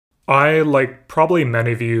I, like probably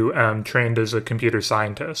many of you, am trained as a computer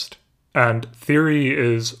scientist, and theory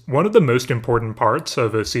is one of the most important parts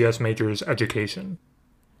of a CS major's education.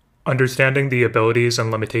 Understanding the abilities and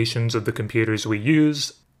limitations of the computers we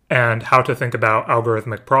use and how to think about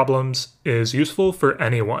algorithmic problems is useful for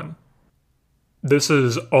anyone. This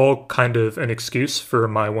is all kind of an excuse for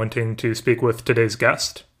my wanting to speak with today's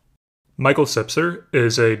guest. Michael Sipser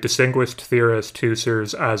is a distinguished theorist who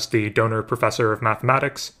serves as the Donor Professor of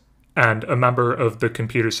Mathematics and a member of the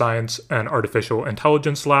Computer Science and Artificial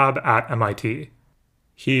Intelligence Lab at MIT.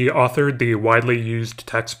 He authored the widely used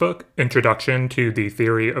textbook, Introduction to the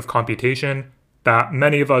Theory of Computation, that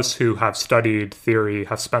many of us who have studied theory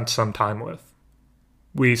have spent some time with.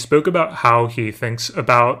 We spoke about how he thinks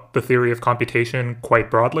about the theory of computation quite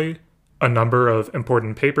broadly, a number of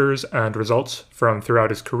important papers and results from throughout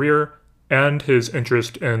his career, and his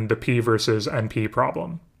interest in the P versus NP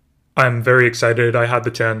problem. I'm very excited I had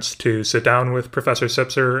the chance to sit down with Professor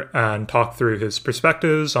Sipser and talk through his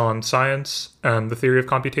perspectives on science and the theory of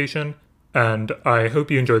computation, and I hope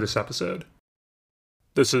you enjoy this episode.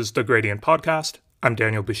 This is the Gradient Podcast. I'm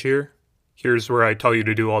Daniel Bashir. Here's where I tell you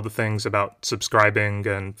to do all the things about subscribing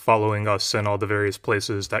and following us in all the various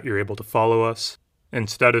places that you're able to follow us.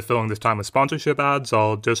 Instead of filling this time with sponsorship ads,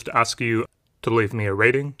 I'll just ask you to leave me a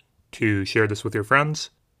rating, to share this with your friends,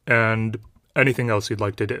 and anything else you'd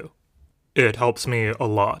like to do. It helps me a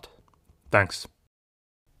lot. Thanks.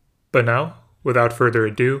 But now, without further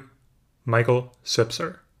ado, Michael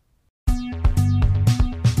Sipser.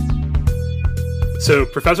 So,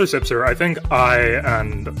 Professor Sipser, I think I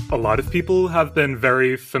and a lot of people have been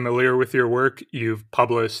very familiar with your work. You've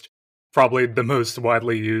published probably the most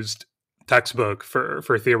widely used textbook for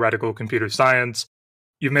theoretical computer science.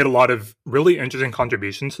 You've made a lot of really interesting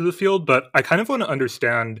contributions to the field, but I kind of want to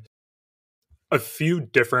understand a few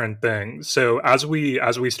different things. So as we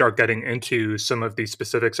start getting into some of the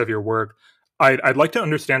specifics of your work, I'd like to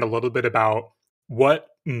understand a little bit about what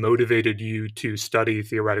motivated you to study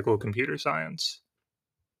theoretical computer science.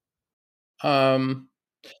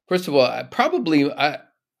 First of all,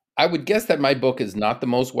 I would guess that my book is not the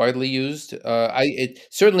most widely used.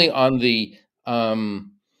 Certainly on the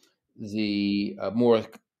more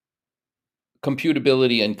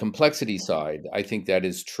computability and complexity side, I think that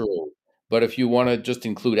is true. But if you want to just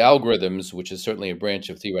include algorithms, which is certainly a branch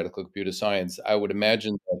of theoretical computer science, I would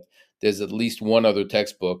imagine that there's at least one other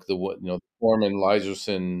textbook, Foreman,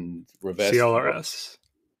 Liserson, Revest. CLRS.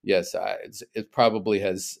 Yes, it probably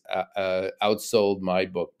has outsold my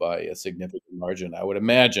book by a significant margin. I would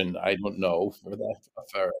imagine. I don't know for that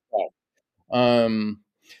far.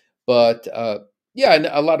 But yeah, and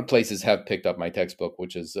a lot of places have picked up my textbook,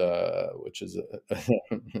 which is it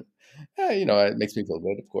makes me feel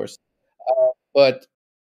good, of course. But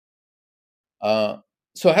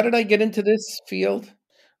so how did I get into this field?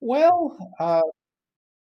 Well,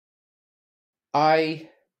 I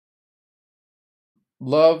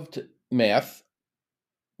loved math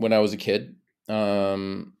when I was a kid.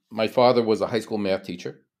 My father was a high school math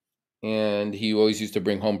teacher, and he always used to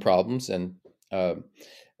bring home problems, and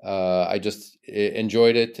I just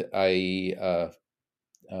enjoyed it. I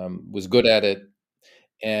was good at it,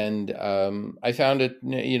 and I found it.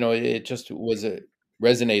 It just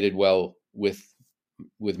resonated well with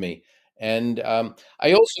me. And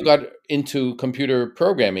I also got into computer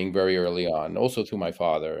programming very early on, also through my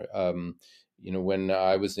father. When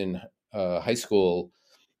I was in high school,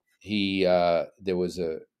 he was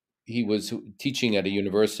teaching at a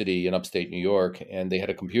university in upstate New York, and they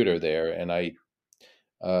had a computer there, and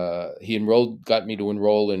he got me to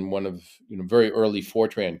enroll in one of very early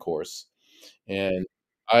Fortran course, and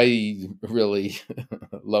I really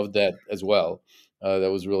loved that as well.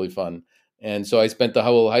 That was really fun. And so I spent the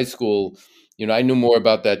whole high school, I knew more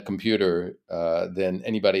about that computer than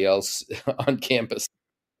anybody else on campus.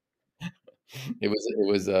 I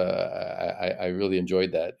really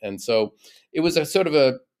enjoyed that. And so it was a sort of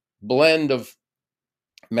a blend of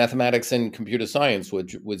mathematics and computer science,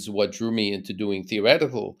 which was what drew me into doing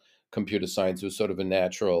theoretical computer science. It was sort of a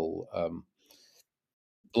natural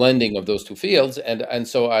blending of those two fields. And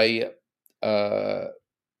so I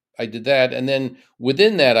did that, and then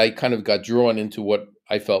within that, I kind of got drawn into what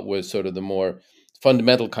I felt was sort of the more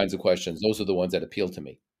fundamental kinds of questions. Those are the ones that appealed to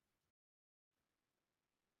me.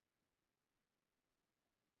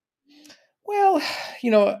 Well,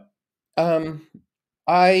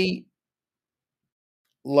 I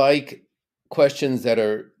like questions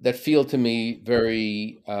that feel to me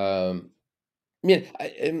very.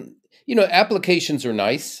 Applications are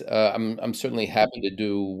nice. I'm certainly happy to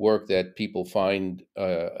do work that people find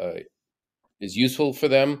is useful for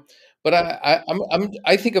them. but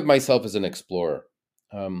I think of myself as an explorer.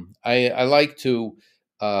 I like to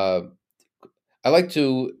uh,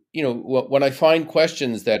 when I find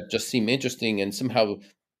questions that just seem interesting and somehow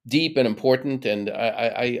deep and important, and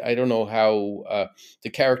I don't know how to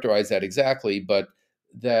characterize that exactly, but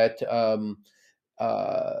that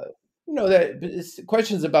uh, that it's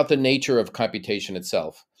questions about the nature of computation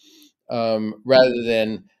itself, rather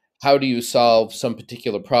than how do you solve some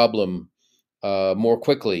particular problem more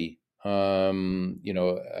quickly. Often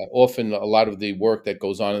a lot of the work that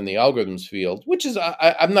goes on in the algorithms field, which is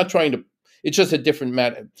I'm not trying to. It's just a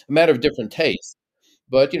matter of different taste.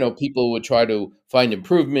 But people would try to find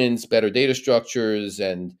improvements, better data structures,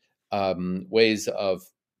 and ways of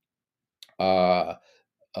uh,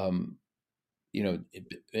 um,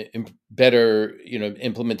 better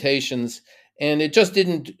implementations. And it just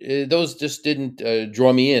didn't those just didn't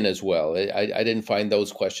draw me in as well. I didn't find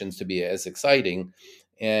those questions to be as exciting,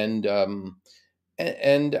 and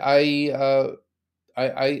and I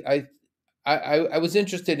I was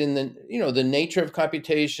interested in the nature of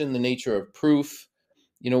computation, the nature of proof,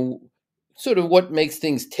 you know sort of what makes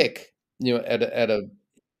things tick, at a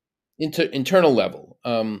internal level,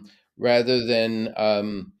 rather than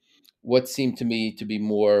what seemed to me to be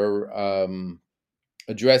more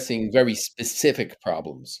addressing very specific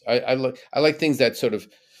problems. I like things that sort of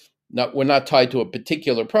not we're not tied to a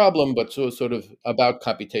particular problem, but sort of about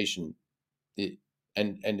computation, i-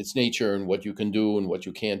 and its nature and what you can do and what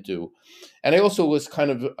you can't do. And I also was kind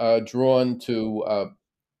of drawn to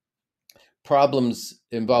problems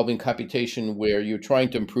involving computation where you're trying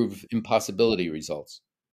to improve impossibility results.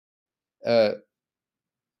 Uh,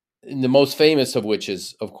 and the most famous of which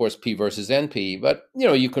is, of course, P versus NP. But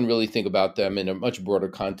you can really think about them in a much broader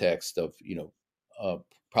context of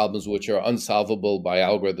problems which are unsolvable by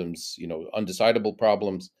algorithms, undecidable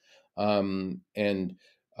problems, and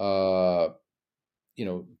uh,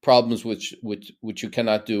 problems which you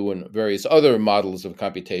cannot do in various other models of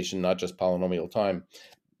computation, not just polynomial time.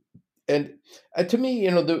 And to me,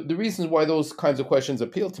 the reasons why those kinds of questions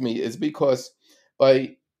appeal to me is because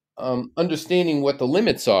by understanding what the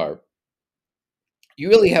limits are, you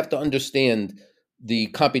really have to understand the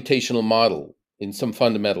computational model in some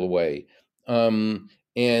fundamental way,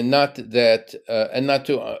 and not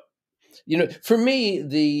to for me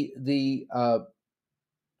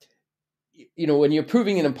when you're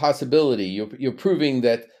proving an impossibility, you're proving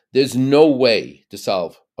that there's no way to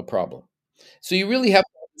solve a problem. So you really have to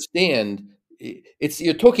understand it's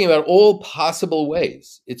you're talking about all possible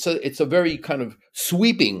ways. It's a very kind of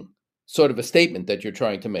sweeping sort of a statement that you're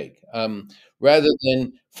trying to make, rather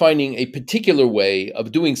than finding a particular way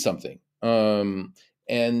of doing something.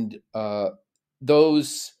 And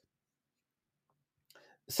those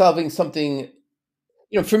solving something,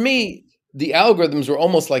 for me, the algorithms are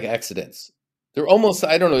almost like accidents. They're almost,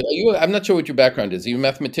 I don't know. I'm not sure what your background is. Are you a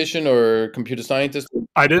mathematician or computer scientist?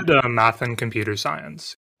 I did math and computer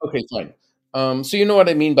science. Okay, fine. So you know what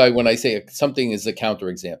I mean by when I say something is a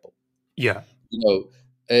counterexample. Yeah.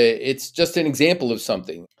 It's just an example of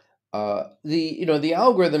something. The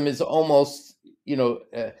algorithm is almost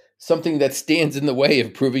something that stands in the way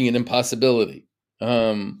of proving an impossibility.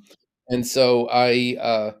 Um, and so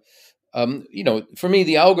for me,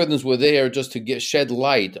 the algorithms were there just to shed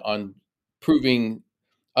light on proving,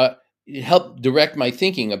 uh, help direct my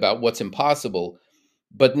thinking about what's impossible,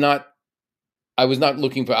 but not. I was not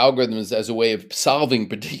looking for algorithms as a way of solving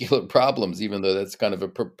particular problems, even though that's kind of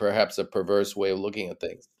perhaps a perverse way of looking at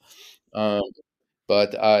things. Um,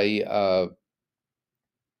 but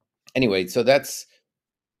anyway, so that's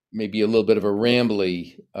maybe a little bit of a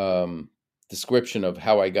rambly description of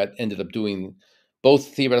how I ended up doing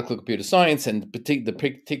both theoretical computer science and the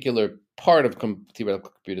particular part of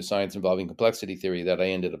theoretical computer science involving complexity theory that I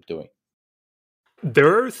ended up doing.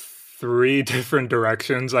 There are three different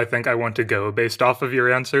directions I think I want to go based off of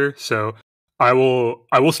your answer. So I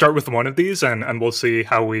will start with one of these and we'll see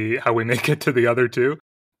how we make it to the other two.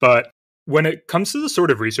 But when it comes to the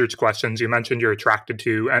sort of research questions you mentioned you're attracted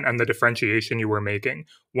to and the differentiation you were making,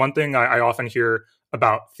 one thing I often hear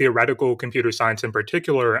about theoretical computer science in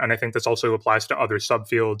particular, and I think this also applies to other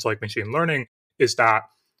subfields like machine learning, is that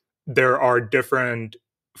there are different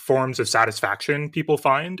forms of satisfaction people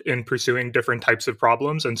find in pursuing different types of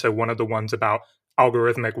problems. And so, one of the ones about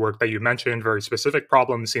algorithmic work that you mentioned, very specific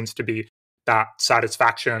problems, seems to be that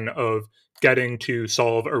satisfaction of getting to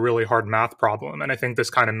solve a really hard math problem. And I think this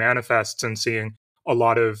kind of manifests in seeing a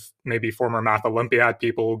lot of maybe former math Olympiad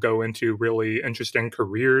people go into really interesting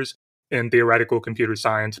careers in theoretical computer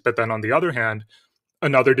science. But then on the other hand,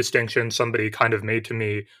 another distinction somebody kind of made to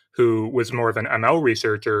me who was more of an ML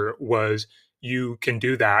researcher was you can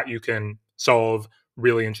do that. You can solve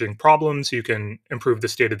really interesting problems. You can improve the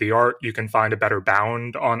state of the art. You can find a better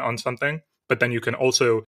bound on something. But then you can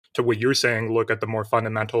also, to what you're saying, look at the more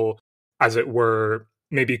fundamental, as it were,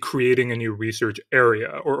 maybe creating a new research area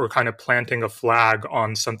or kind of planting a flag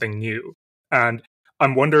on something new. And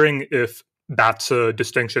I'm wondering if that's a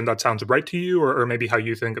distinction that sounds right to you, or maybe how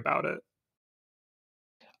you think about it.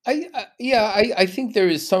 I think there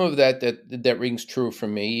is some of that rings true for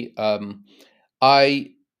me.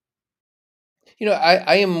 I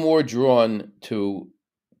I am more drawn to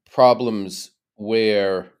problems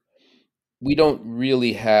where we don't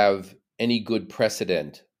really have any good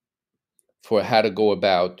precedent for how to go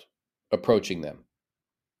about approaching them.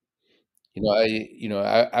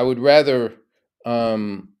 I would rather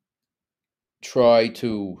um, try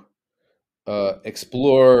to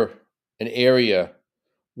explore an area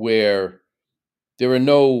where there are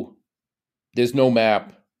no there's no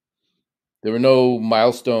map, there are no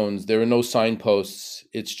milestones, there are no signposts.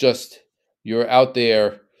 It's just you're out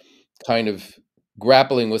there kind of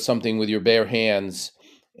grappling with something with your bare hands,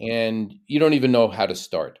 and you don't even know how to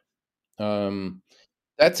start. Um,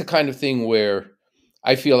 that's the kind of thing where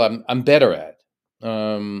I feel I'm better at,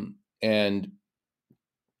 and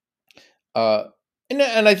uh,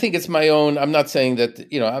 and I think it's my own. I'm not saying that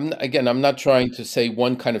I'm not trying to say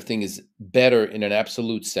one kind of thing is better in an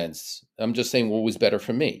absolute sense. I'm just saying what was better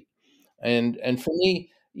for me, and for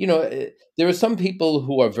me, there are some people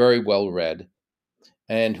who are very well read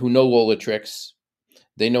and who know all the tricks.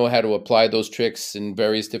 They know how to apply those tricks in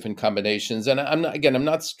various different combinations. And I'm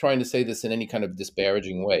not trying to say this in any kind of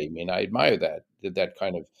disparaging way. I mean, I admire that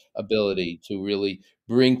kind of ability to really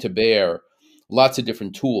bring to bear lots of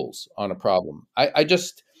different tools on a problem. I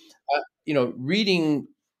just, reading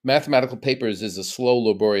mathematical papers is a slow,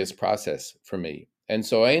 laborious process for me. And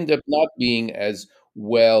so I end up not being as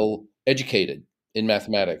well educated in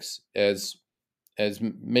mathematics as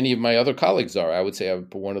many of my other colleagues are. I would say I'm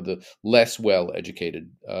one of the less well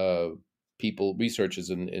educated people, researchers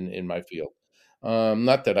in my field.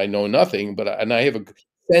 Not that I know nothing, and I have a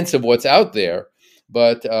sense of what's out there,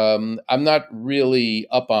 but I'm not really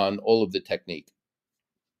up on all of the technique.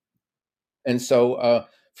 And so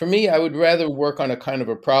for me, I would rather work on a kind of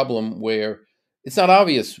a problem where it's not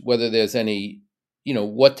obvious whether there's any,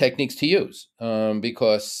 what techniques to use,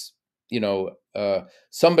 because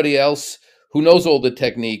somebody else who knows all the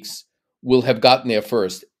techniques will have gotten there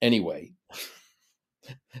first anyway.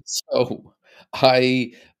 So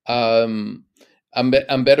I um, I'm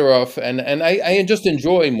better off, and I just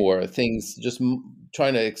enjoy more things, just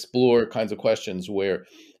trying to explore kinds of questions where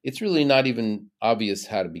it's really not even obvious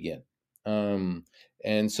how to begin. Um,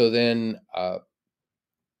 and so then,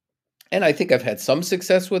 and I think I've had some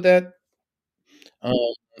success with that, um,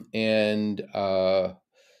 and uh,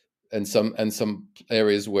 and some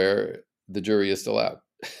areas where the jury is still out.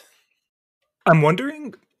 I'm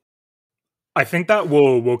wondering, I think that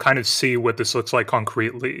we'll kind of see what this looks like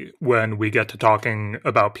concretely when we get to talking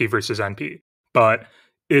about P versus NP. But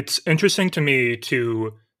it's interesting to me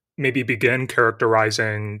to maybe begin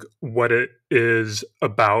characterizing what it is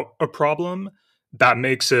about a problem that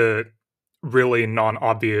makes it really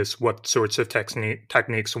non-obvious what sorts of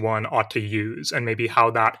techniques one ought to use, and maybe how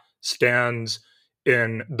that stands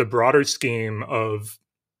in the broader scheme of,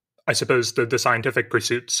 I suppose, the scientific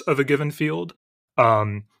pursuits of a given field.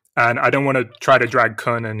 Um, and I don't want to try to drag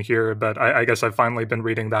Kuhn in here, but I guess I've finally been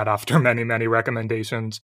reading that after many, many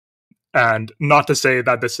recommendations. And not to say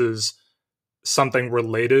that this is something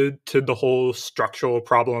related to the whole structural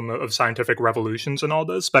problem of scientific revolutions and all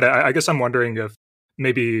this, but I guess I'm wondering if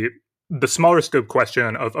maybe the smaller scope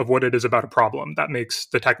question of what it is about a problem that makes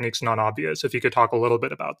the techniques non-obvious, if you could talk a little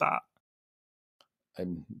bit about that.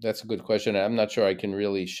 That's a good question. I'm not sure I can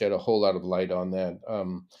really shed a whole lot of light on that.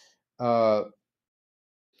 Uh,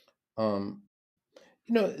 um,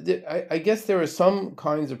 I guess there are some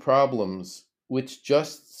kinds of problems which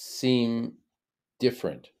just seem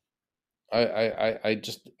different. I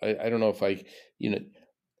don't know if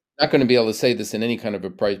not going to be able to say this in any kind of a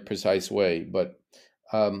precise way, but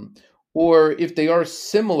um, or if they are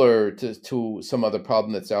similar to some other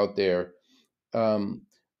problem that's out there, um,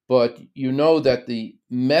 but you know that the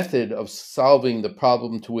method of solving the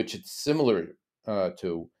problem to which it's similar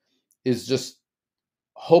to is just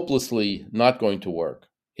hopelessly not going to work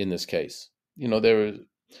in this case. You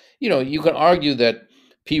can argue that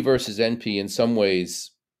P versus NP in some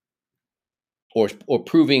ways, or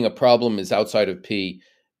proving a problem is outside of P,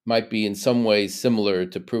 might be in some ways similar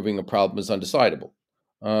to proving a problem is undecidable.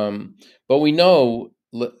 But we know,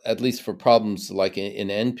 at least for problems like in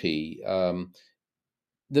NP,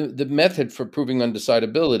 the method for proving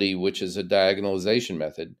undecidability, which is a diagonalization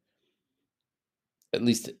method, at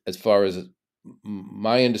least as far as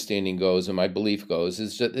my understanding goes and my belief goes,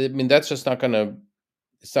 is that, I mean, that's just not going to,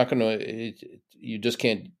 it's not going to, you just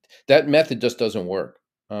can't, that method just doesn't work.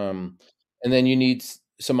 And then you need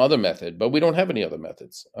some other method, but we don't have any other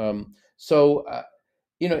methods.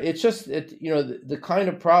 It's just, the kind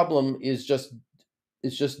of problem is just,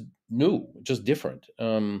 it's just new, just different.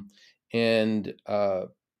 And,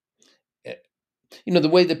 the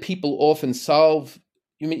way that people often solve,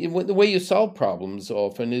 the way you solve problems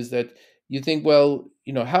often is that you think, well,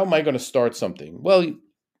 how am I going to start something? Well,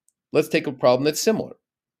 let's take a problem that's similar,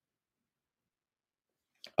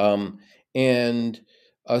 um, and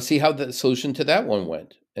see how the solution to that one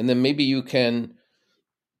went, and then maybe you can,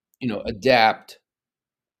 adapt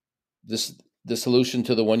this the solution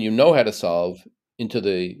to the one you know how to solve into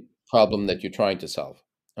the problem that you're trying to solve.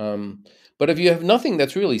 Um, but if you have nothing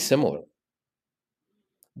that's really similar,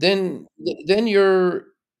 then you're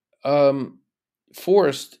um,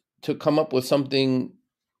 forced to come up with something,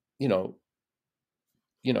 you know,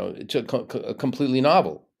 completely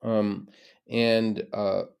novel. And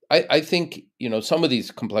I think some of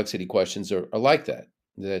these complexity questions are like that.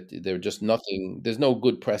 That they're just nothing. There's no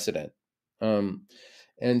good precedent. Um,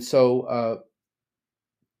 and so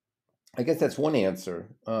I guess that's one answer.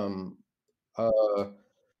 Uh,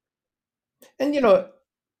 and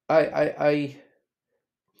I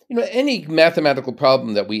any mathematical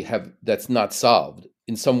problem that we have that's not solved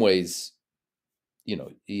in some ways,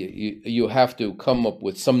 you have to come up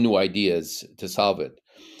with some new ideas to solve it.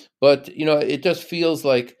 But it just feels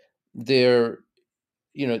like they're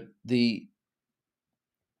the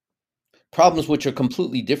problems which are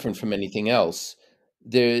completely different from anything else.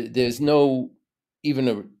 There's no even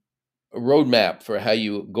a roadmap for how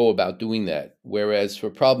you go about doing that. Whereas for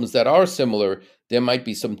problems that are similar, there might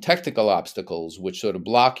be some technical obstacles which sort of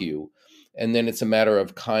block you, and then it's a matter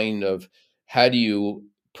of kind of how do you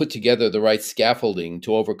put together the right scaffolding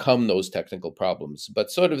to overcome those technical problems.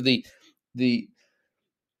 But sort of the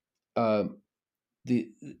uh, the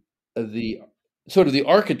the sort of the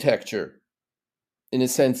architecture, in a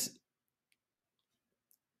sense,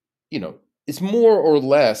 it's more or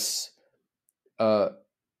less uh,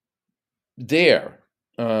 there.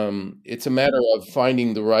 It's a matter of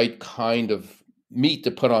finding the right kind of meat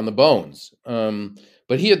to put on the bones.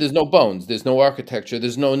 But here, there's no bones. There's no architecture.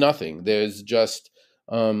 There's no nothing. There's just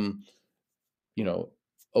um, you know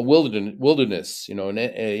a wilderness.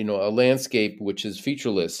 A landscape which is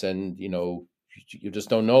featureless, and you just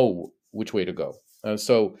don't know which way to go.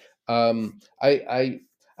 So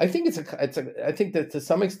I think I think that to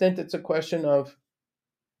some extent it's a question of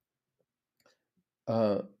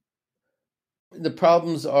uh, the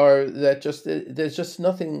problems are that just there's just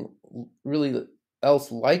nothing really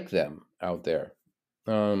else like them out there,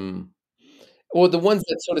 um, or the ones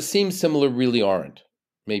that sort of seem similar really aren't.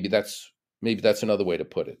 Maybe that's another way to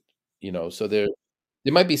put it. So there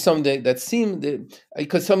might be some that seem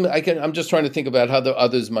because I'm just trying to think about how the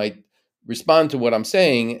others might respond to what I'm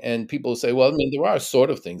saying, and people say, well, I mean, there are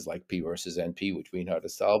sort of things like P versus NP which we know how to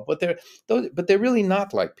solve, but they're really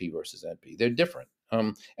not like P versus NP. They're different.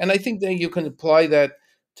 And I think that you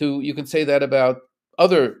can say that about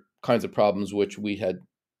other kinds of problems which we had.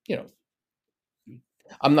 You know,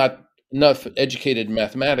 I'm not enough educated in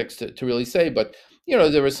mathematics to really say, but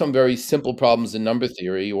there are some very simple problems in number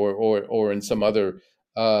theory, or in some other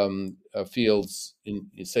fields,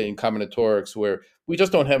 say in combinatorics, where we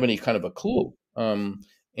just don't have any kind of a clue.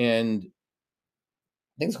 And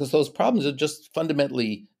things because those problems are just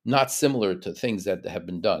fundamentally not similar to things that have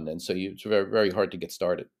been done, and so it's very very hard to get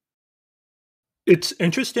started. It's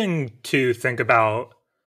interesting to think about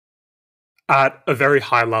at a very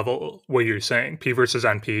high level what you're saying, P versus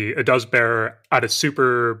NP. It does bear, at a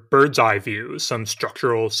super bird's eye view, some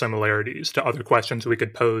structural similarities to other questions we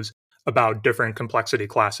could pose about different complexity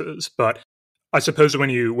classes. But I suppose when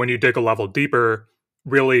you dig a level deeper,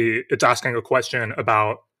 really it's asking a question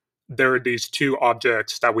about, there are these two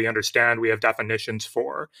objects that we understand, we have definitions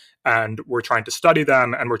for, and we're trying to study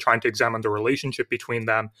them, and we're trying to examine the relationship between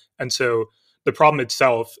them. And so the problem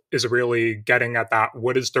itself is really getting at that,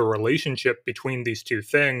 what is the relationship between these two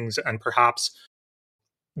things? And perhaps,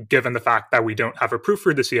 given the fact that we don't have a proof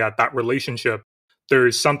for this yet, that relationship,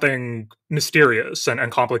 there's something mysterious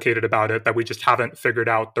and complicated about it that we just haven't figured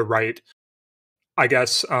out the right, I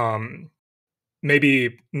guess.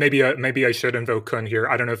 Maybe I should invoke Kuhn here.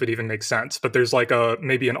 I don't know if it even makes sense, but there's like a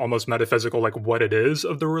maybe an almost metaphysical, like, what it is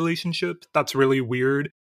of the relationship that's really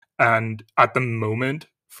weird, and at the moment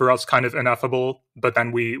for us kind of ineffable. But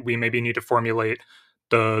then we maybe need to formulate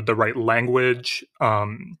the right language.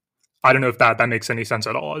 I don't know if that makes any sense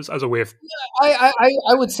at all as a way of. I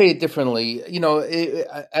would say it differently.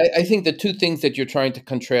 I think the two things that you're trying to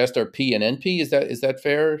contrast are P and NP. Is that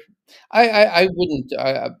fair? I wouldn't.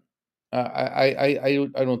 I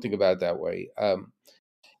don't think about it that way.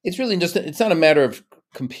 It's really just it's not a matter of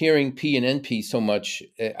comparing P and NP so much.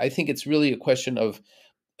 I think it's really a question of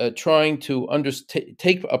trying to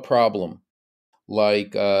take a problem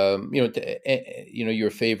like your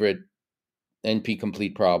favorite NP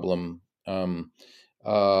complete problem.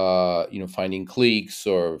 Finding cliques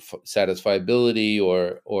or satisfiability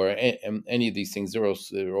or any of these things. They're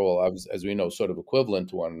all as we know, sort of equivalent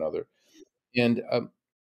to one another. And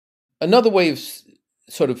another way of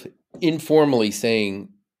sort of informally saying,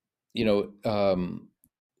 you know,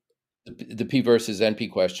 the P versus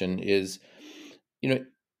NP question is, you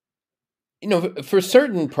know, for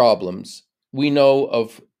certain problems, we know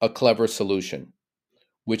of a clever solution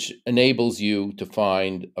which enables you to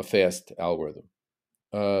find a fast algorithm.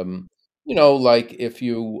 Like if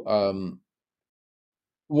you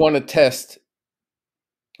want to test,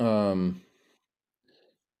 um,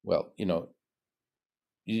 well,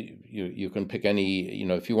 you can pick any,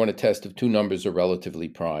 if you want to test if two numbers are relatively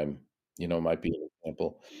prime, might be an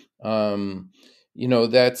example.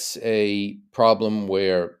 That's a problem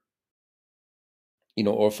where,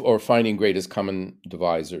 or finding greatest common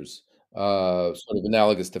divisors, sort of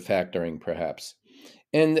analogous to factoring, perhaps.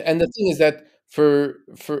 And the thing is that for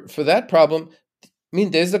that problem, I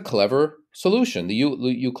mean, there's a clever solution. The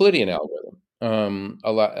Euclidean algorithm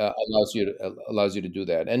allows you to do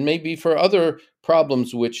that. And maybe for other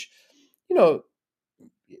problems, which you know,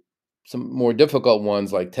 some more difficult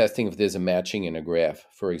ones like testing if there's a matching in a graph,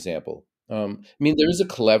 for example. I mean, there is a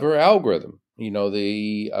clever algorithm,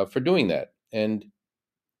 the for doing that. And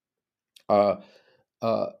uh,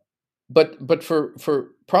 uh, but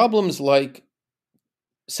for problems like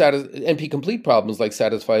NP complete problems like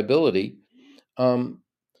satisfiability, um,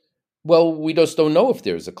 well, we just don't know if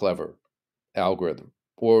there's a clever algorithm,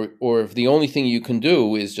 or if the only thing you can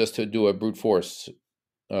do is just to do a brute force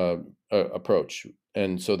approach,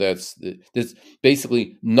 and so there's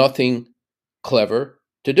basically nothing clever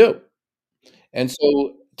to do. And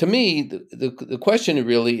so, to me, the question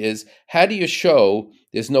really is, how do you show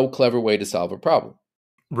there's no clever way to solve a problem?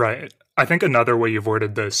 Right. I think another way you've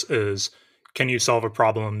worded this is, can you solve a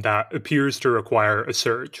problem that appears to require a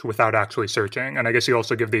search without actually searching? And I guess you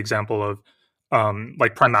also give the example of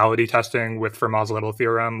like primality testing with Fermat's little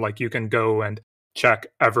theorem. Like you can go and check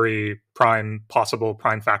every possible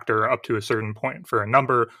prime factor up to a certain point for a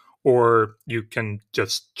number, or you can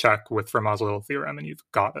just check with Fermat's little theorem and you've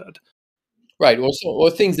got it. Right,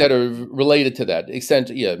 or things that are related to that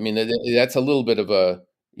extent. Yeah, I mean that's a little bit of a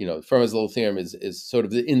Fermat's little theorem is sort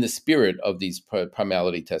of in the spirit of these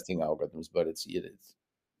primality testing algorithms, but it's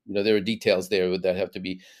there are details there that have to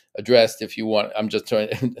be addressed. If you want, I'm just trying.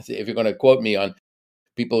 If you're going to quote me on,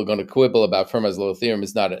 people are going to quibble about Fermat's little theorem,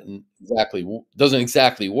 is not exactly doesn't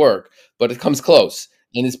exactly work, but it comes close,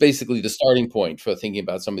 and it's basically the starting point for thinking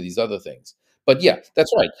about some of these other things. But yeah,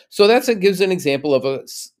 that's right. So it gives an example of a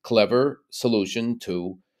clever solution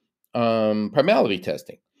to primality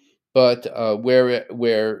testing. But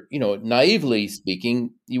where naively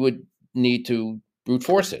speaking, you would need to brute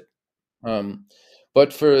force it.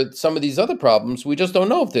 But for some of these other problems, we just don't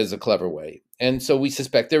know if there's a clever way, and so we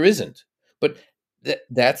suspect there isn't. But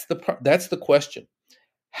that's the question.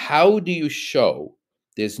 How do you show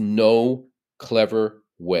there's no clever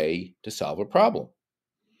way to solve a problem?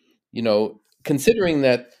 Considering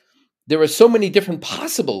that there are so many different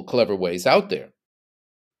possible clever ways out there,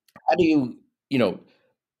 how do you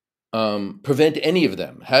prevent any of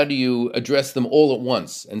them? How do you address them all at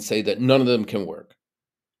once and say that none of them can work?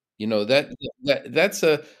 That's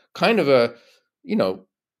a kind of you know,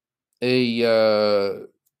 a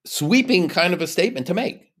sweeping kind of a statement to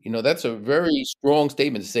make. That's a very strong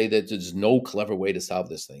statement to say that there's no clever way to solve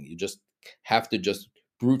this thing. You just have to just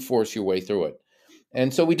brute force your way through it.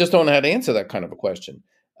 And so we just don't know how to answer that kind of a question.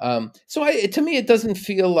 To me, it doesn't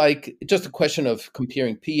feel like just a question of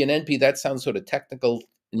comparing P and NP. That sounds sort of technical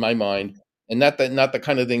in my mind, and not the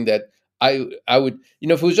kind of thing that I would,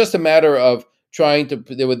 if it was just a matter of trying to,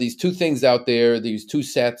 there were these two things out there, these two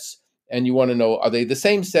sets, and you want to know, are they the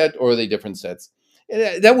same set or are they different sets?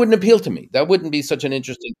 That wouldn't appeal to me. That wouldn't be such an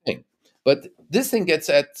interesting thing. But this thing gets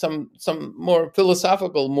at some more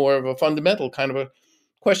philosophical, more of a fundamental kind of a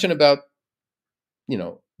question about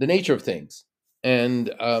the nature of things, and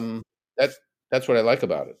that's what I like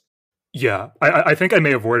about it. Yeah, I think I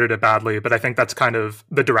may have worded it badly, but I think that's kind of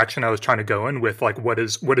the direction I was trying to go in with, like, what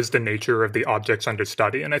is the nature of the objects under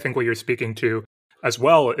study? And I think what you're speaking to as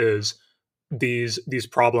well is these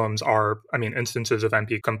problems are, I mean, instances of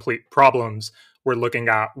NP complete problems. We're looking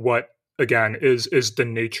at what, again, is the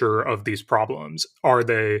nature of these problems. Are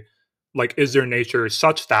they, like, is their nature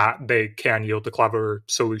such that they can yield to clever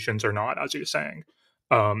solutions or not, as you're saying?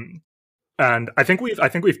 Um, and I think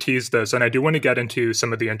we've teased this, and I do want to get into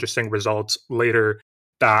some of the interesting results later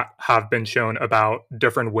that have been shown about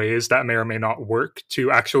different ways that may or may not work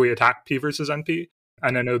to actually attack P versus NP.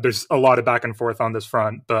 And I know there's a lot of back and forth on this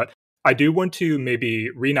front, but I do want to maybe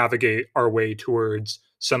re-navigate our way towards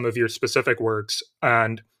some of your specific works.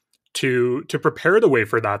 And to prepare the way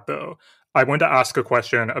for that, though, I want to ask a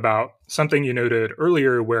question about something you noted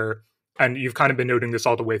earlier, where, and you've kind of been noting this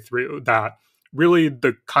all the way through, that really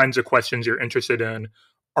the kinds of questions you're interested in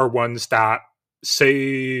are ones that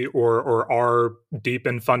say or are deep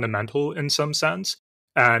and fundamental in some sense.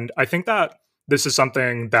 And I think that this is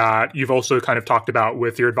something that you've also kind of talked about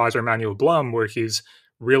with your advisor Emmanuel Blum, where he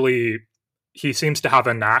seems to have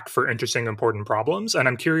a knack for interesting, important problems. And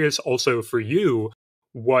I'm curious also for you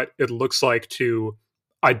what it looks like to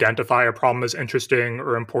identify a problem as interesting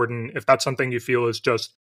or important, if that's something you feel is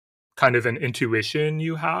just kind of an intuition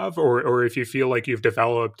you have, or if you feel like you've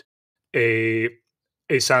developed a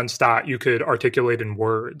a sense that you could articulate in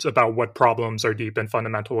words about what problems are deep and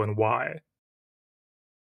fundamental and why.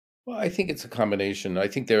 Well, I think it's a combination. I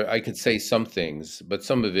think I could say some things, but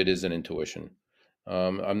some of it is an intuition.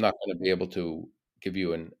 I'm not going to be able to give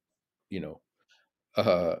you you know,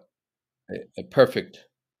 uh, a perfect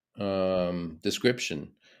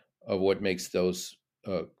description of what makes those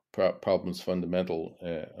problems fundamental.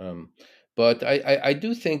 But I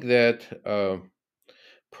do think that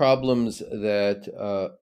problems that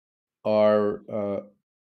are,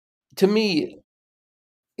 to me,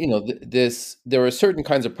 there are certain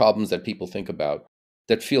kinds of problems that people think about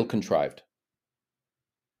that feel contrived.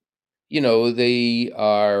 They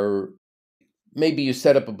are, maybe you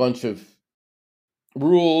set up a bunch of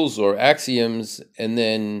rules or axioms, and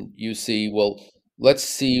then you see, well, let's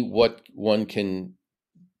see what one can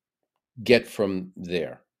get from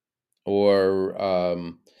there, or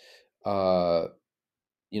uh,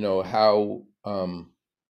 how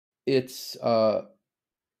it's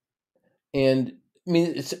and I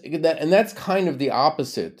mean and that's kind of the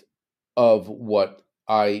opposite of what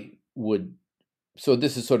I would. So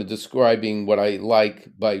this is sort of describing what I like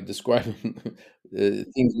by describing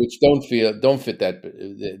things which don't fit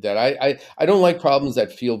that I don't like problems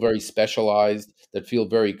that feel very specialized, that feel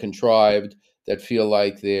very contrived, that feel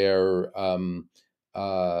like they're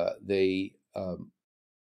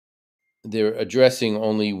addressing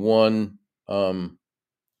only one,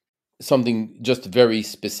 something just very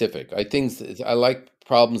specific. I like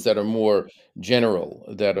problems that are more general,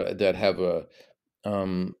 that have a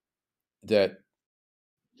um, that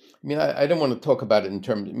I mean, I don't want to talk about it in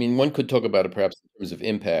terms. I mean, one could talk about it perhaps in terms of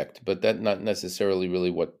impact, but that's not necessarily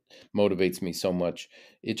really what motivates me so much.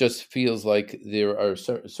 It just feels like there are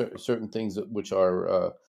certain things which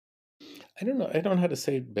are. I don't know. I don't know how to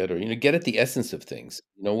say it better. Get at the essence of things.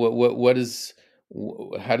 What is.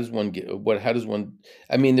 How does one get? What? How does one?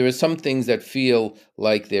 I mean, there are some things that feel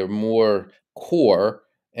like they're more core,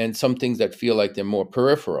 and some things that feel like they're more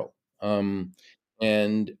peripheral. And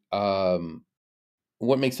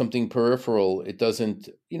what makes something peripheral, it doesn't,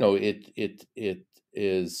 it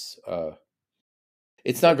is,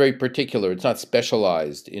 it's not very particular, it's not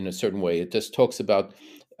specialized in a certain way. It just talks about,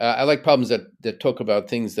 I like problems that talk about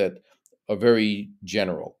things that are very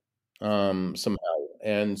general, somehow,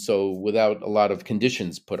 and so without a lot of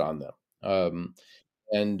conditions put on them.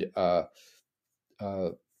 And uh,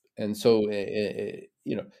 and so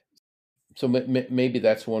so maybe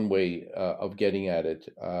that's one way of getting at it.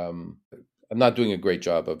 I'm not doing a great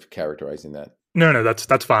job of characterizing that. No,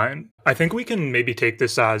 that's fine. I think we can maybe take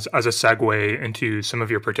this as a segue into some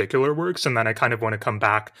of your particular works, and then I kind of want to come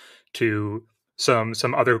back to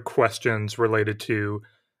some other questions related to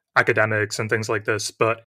academics and things like this.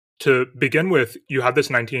 But to begin with, you have this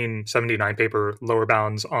 1979 paper, Lower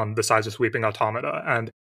Bounds on the Size of Sweeping Automata. And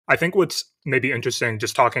I think what's maybe interesting,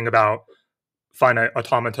 just talking about finite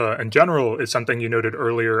automata in general, is something you noted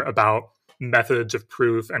earlier about methods of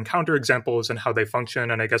proof and counterexamples and how they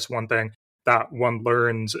function. And I guess one thing that one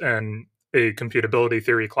learns in a computability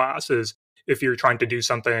theory class is if you're trying to do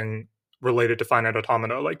something related to finite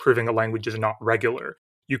automata, like proving a language is not regular,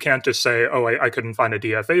 you can't just say, oh, I couldn't find a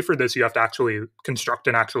DFA for this. You have to actually construct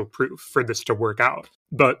an actual proof for this to work out.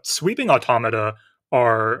 But sweeping automata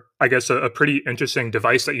are, I guess, a pretty interesting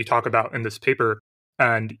device that you talk about in this paper.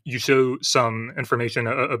 And you show some information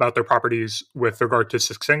about their properties with regard to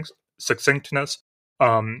succinctness.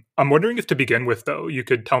 I'm wondering if, to begin with, though, you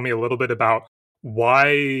could tell me a little bit about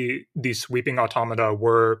why these sweeping automata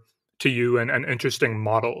were, to you, an interesting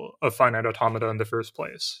model of finite automata in the first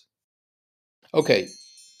place. Okay,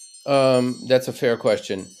 that's a fair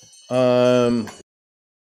question. Um,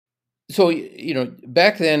 so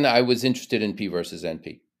back then I was interested in P versus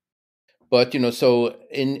NP, but so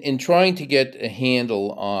in trying to get a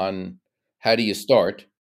handle on how do you start,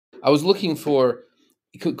 I was looking for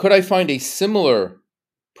could I find a similar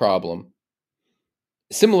problem,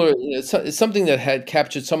 similar something that had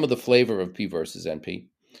captured some of the flavor of P versus NP,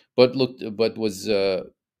 but was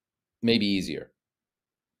maybe easier.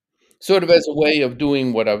 Sort of as a way of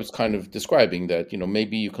doing what I was kind of describing, that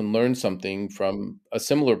maybe you can learn something from a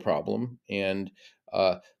similar problem, and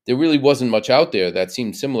uh, there really wasn't much out there that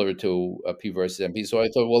seemed similar to P versus NP. So I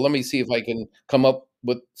thought, well, let me see if I can come up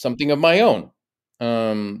with something of my own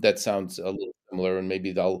that sounds a little similar, and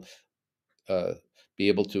maybe they'll uh, be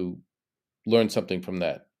able to learn something from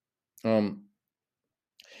that. Um,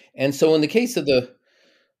 and so, in the case of the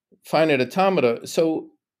finite automata, so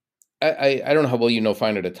I don't know how well you know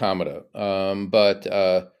finite automata,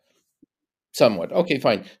 but somewhat. Okay,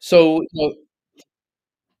 fine. So,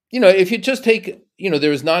 if you just take,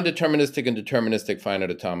 there is non-deterministic and deterministic finite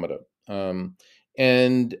automata.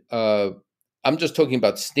 And I'm just talking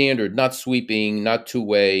about standard, not sweeping, not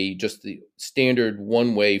two-way, just the standard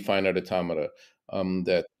one-way finite automata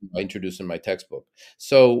that I introduced in my textbook.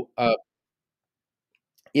 So,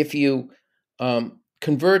 if you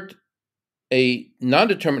convert a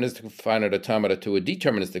non-deterministic finite automata to a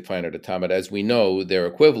deterministic finite automata, as we know, they're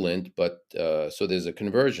equivalent, but so there's a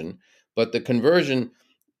conversion. But the conversion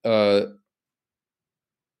uh,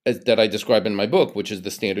 that I describe in my book, which is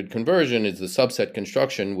the standard conversion, is the subset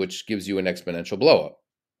construction, which gives you an exponential blowup.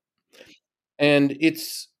 And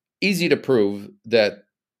it's easy to prove that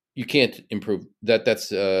you can't improve that. That's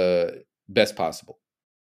best possible.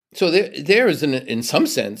 So there is, in some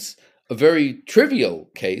sense, a very trivial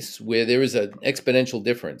case where there is an exponential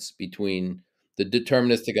difference between the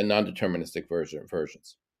deterministic and non-deterministic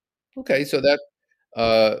versions. Okay, so that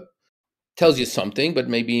uh, tells you something, but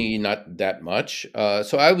maybe not that much.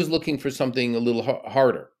 So I was looking for something a little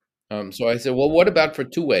harder. So I said, well, what about for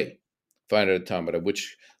two-way finite automata,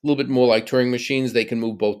 which a little bit more like Turing machines? They can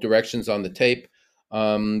move both directions on the tape,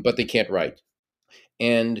 but they can't write.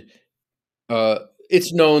 And uh,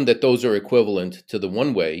 it's known that those are equivalent to the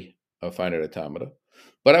one-way finite automata.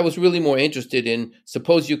 But I was really more interested in,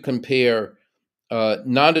 suppose you compare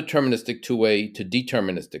non-deterministic two-way to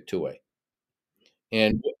deterministic two-way,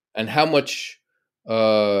 and how much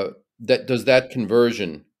uh, that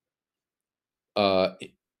conversion uh,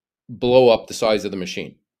 blow up the size of the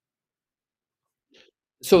machine.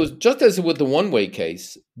 So just as with the one-way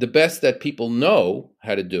case, the best that people know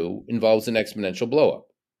how to do involves an exponential blowup,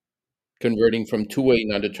 converting from two-way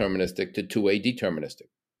non-deterministic to two-way deterministic.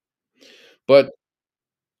 But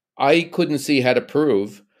I couldn't see how to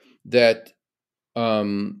prove that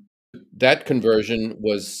um, that conversion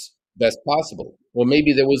was best possible. Or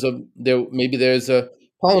maybe maybe there's a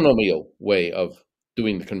polynomial way of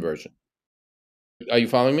doing the conversion. Are you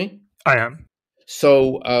following me? I am.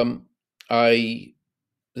 So I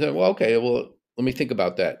said, well, okay, well, let me think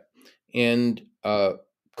about that, and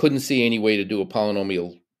couldn't see any way to do a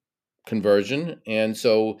polynomial conversion, and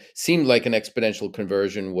so seemed like an exponential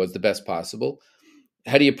conversion was the best possible.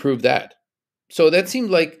 How do you prove that? So that seemed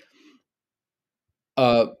like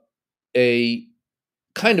uh, a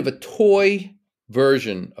kind of a toy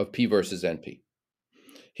version of P versus NP.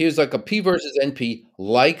 Here's like a P versus NP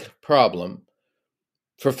like problem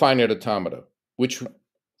for finite automata, which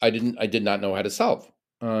I did not know how to solve.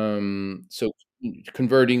 So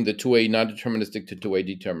converting the two-way non-deterministic to two-way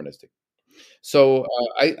deterministic. So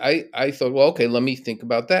I thought, well, okay, let me think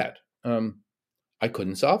about that. I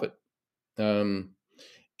couldn't solve it.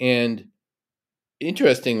 And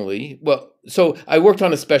interestingly, well, so I worked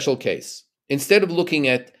on a special case. Instead of looking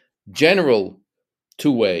at general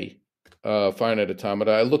two-way finite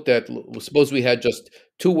automata, I looked at, suppose we had just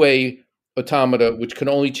two-way automata which can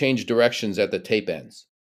only change directions at the tape ends.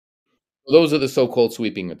 Those are the so-called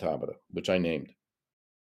sweeping automata, which I named.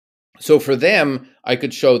 So for them, I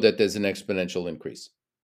could show that there's an exponential increase.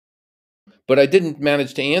 But I didn't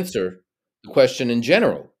manage to answer the question in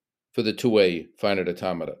general for the two-way finite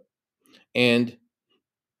automata. And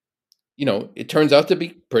it turns out to be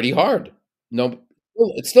pretty hard. No,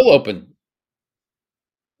 it's still open.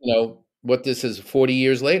 What this is 40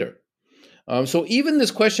 years later. So even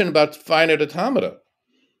this question about finite automata,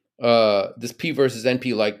 this P versus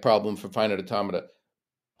NP like problem for finite automata,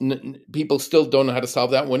 people still don't know how to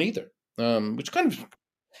solve that one either. Which kind of,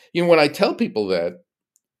 when I tell people that,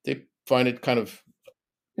 they find it kind of,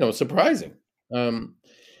 surprising. Um,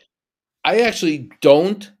 I actually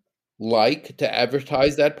don't like to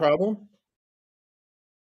advertise that problem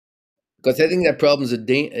because I think that problem is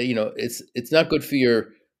it's not good for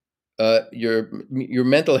your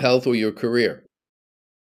mental health or your career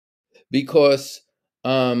because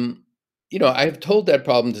I've told that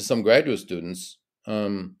problem to some graduate students,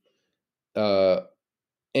 um, uh,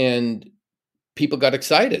 and people got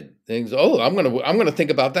excited. Things, oh, I'm gonna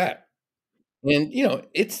think about that. And,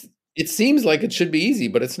 it seems like it should be easy,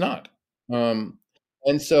 but it's not. Um,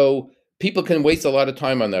 and so people can waste a lot of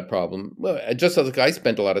time on that problem. Well, just like I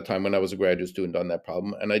spent a lot of time when I was a graduate student on that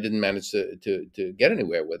problem, and I didn't manage to get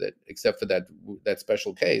anywhere with it except for that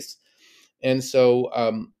special case. And so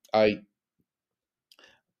I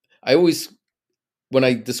always when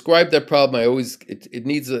I describe that problem, I always it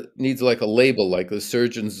needs like a label, like the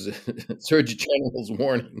surgeon's Surgeon General's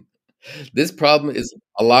warning. This problem is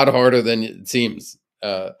a lot harder than it seems.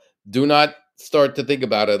 Do not start to think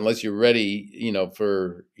about it unless you're ready,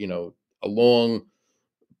 for a long,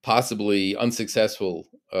 possibly unsuccessful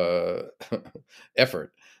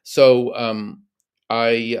effort. So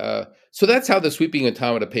I so that's how the sweeping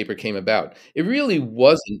automata paper came about. It really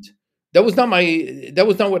wasn't. That was not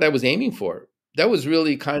what I was aiming for. That was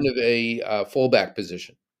really kind of a fallback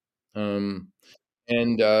position. Um,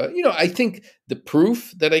 I think the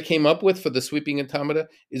proof that I came up with for the sweeping automata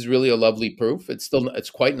is really a lovely proof. It's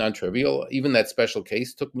quite non-trivial. Even that special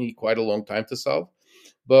case took me quite a long time to solve,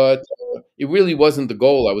 but it really wasn't the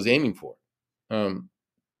goal I was aiming for. Um,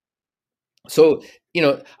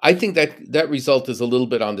 I think that result is a little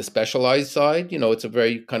bit on the specialized side. It's a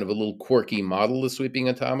very kind of a little quirky model, the sweeping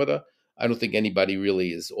automata. I don't think anybody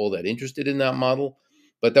really is all that interested in that model,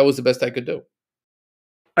 but that was the best I could do.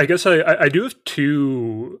 I guess I do have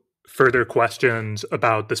two further questions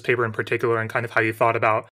about this paper in particular and kind of how you thought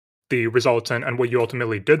about the results and what you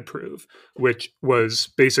ultimately did prove, which was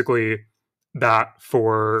basically that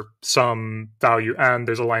for some value n,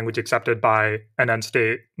 there's a language accepted by an end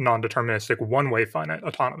state non-deterministic one-way finite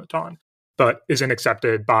automaton, but isn't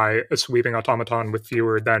accepted by a sweeping automaton with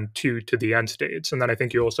fewer than two to the end states. And then I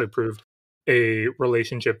think you also proved a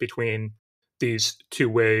relationship between these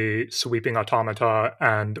two-way sweeping automata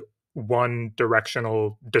and one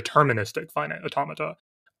directional deterministic finite automata.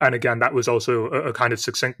 And again, that was also a kind of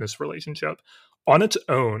succinctness relationship. On its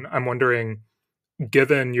own, I'm wondering,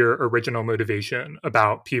 given your original motivation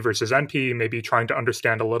about P versus NP, maybe trying to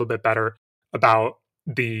understand a little bit better about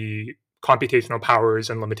the computational powers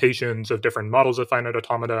and limitations of different models of finite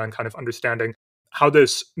automata and kind of understanding how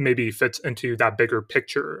this maybe fits into that bigger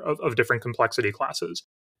picture of different complexity classes.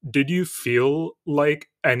 Did you feel like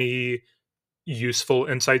any useful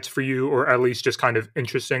insights for you, or at least just kind of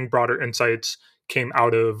interesting, broader insights came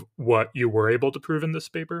out of what you were able to prove in this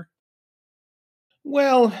paper?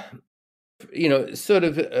 Well, sort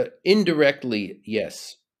of indirectly,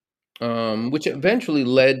 yes, which eventually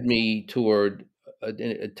led me toward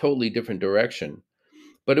a totally different direction.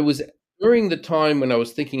 But it was during the time when I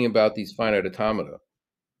was thinking about these finite automata,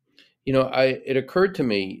 it occurred to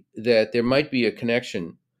me that there might be a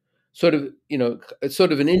connection, sort of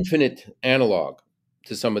an infinite analog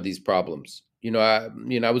to some of these problems. I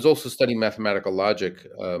was also studying mathematical logic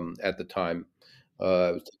at the time.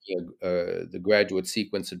 I was taking the graduate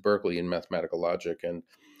sequence at Berkeley in mathematical logic, and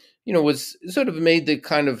was sort of made the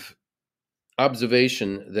kind of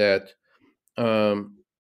observation that um,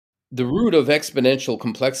 the root of exponential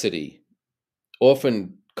complexity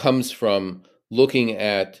often comes from looking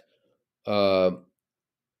at uh,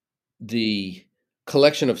 the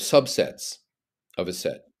collection of subsets of a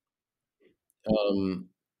set. Um,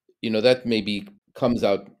 that maybe comes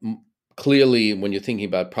out clearly when you're thinking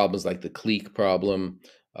about problems like the clique problem.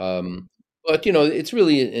 But it's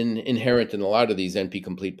really inherent in a lot of these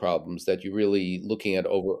NP-complete problems that you're really looking at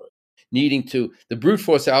over needing to. The brute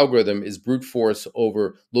force algorithm is brute force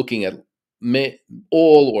over looking at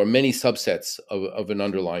all or many subsets of an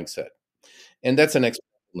underlying set, and that's an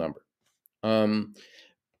exponential number. Um,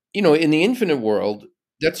 in the infinite world,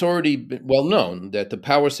 that's already been well known that the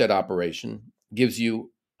power set operation gives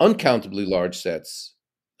you uncountably large sets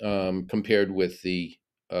compared with the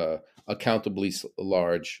uh, accountably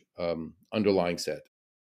large underlying set.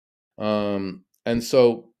 And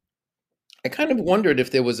so I kind of wondered if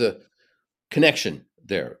there was a connection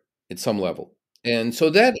there at some level. And so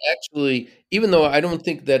that actually, even though I don't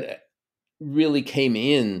think that really came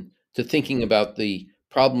in to thinking about the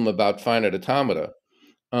problem about finite automata,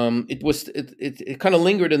 it kind of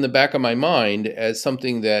lingered in the back of my mind as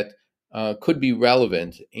something that could be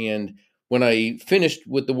relevant. And when I finished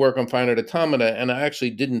with the work on finite automata, and I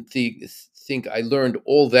actually didn't think I learned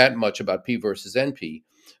all that much about P versus NP,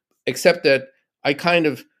 except that I kind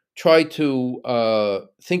of try to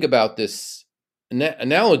think about this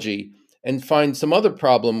analogy and find some other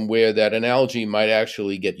problem where that analogy might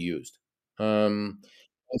actually get used. And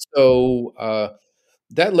so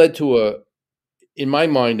that led to in my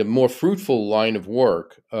mind, a more fruitful line of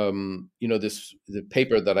work. The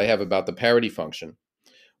paper that I have about the parity function,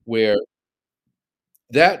 where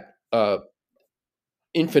that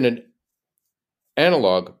infinite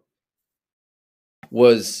analog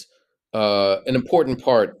was an important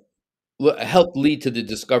part, helped lead to the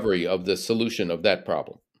discovery of the solution of that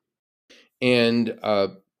problem. And I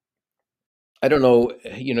don't know,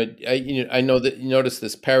 I know that you notice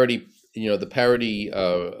this parity, the parity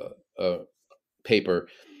paper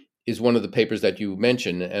is one of the papers that you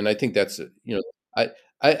mentioned, and I think that's I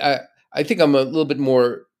I I, I think I'm a little bit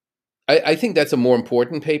more. I think that's a more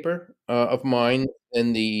important paper of mine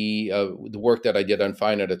than the work that I did on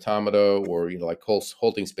finite automata, or like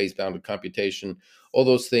halting space bounded computation. All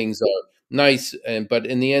those things are nice, but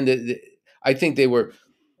in the end, I think they were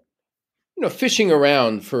fishing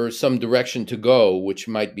around for some direction to go, which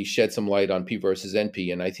might be shed some light on P versus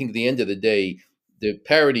NP. And I think at the end of the day, the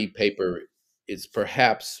parity paper is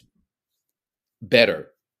perhaps better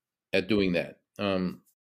at doing that,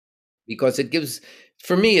 because it gives,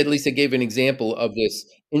 for me at least, it gave an example of this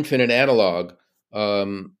infinite analog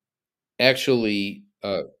um, actually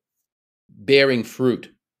bearing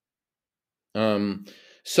fruit. Um,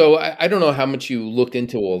 so I don't know how much you looked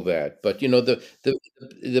into all that, but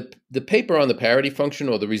the paper on the parity function,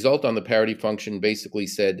 or the result on the parity function, basically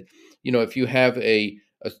said, if you have a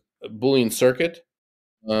Boolean circuit,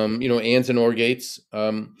 ands and or gates,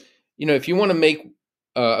 if you want to make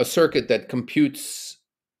a circuit that computes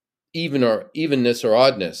evenness or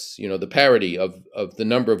oddness, the parity of the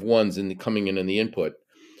number of ones coming in the input,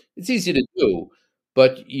 it's easy to do,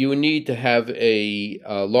 but you need to have a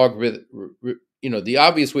logarithm. The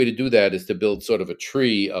obvious way to do that is to build sort of a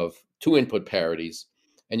tree of two input parities,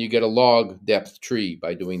 and you get a log depth tree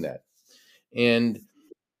by doing that. And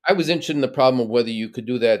I was interested in the problem of whether you could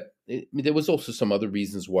do that. There was also some other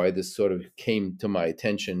reasons why this sort of came to my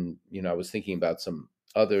attention. I was thinking about some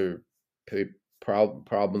other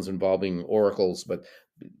problems involving oracles, but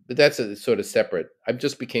that's a sort of separate. I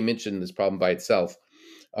just became interested in this problem by itself.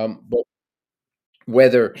 But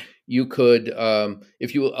whether you could,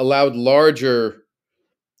 if you allowed larger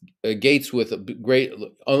gates with a great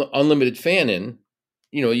unlimited fan in,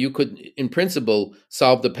 you could, in principle,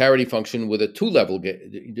 solve the parity function with a two-level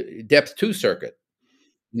depth two circuit.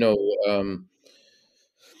 You know, um,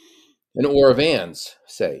 an OR of ands,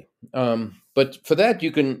 say. But for that,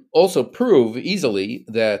 you can also prove easily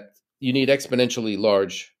that you need exponentially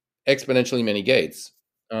many gates,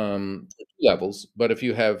 for two levels. But if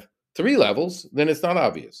you have three levels, then it's not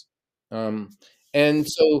obvious. Um, and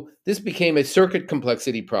so this became a circuit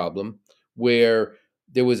complexity problem where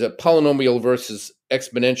there was a polynomial versus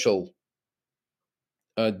exponential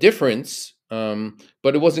difference,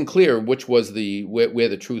 but it wasn't clear which was where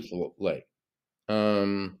the truth lay.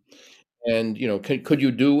 Um, and could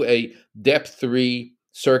you do a depth three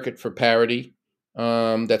circuit for parity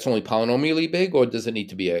that's only polynomially big, or does it need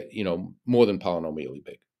to be more than polynomially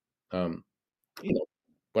big? Um, you know,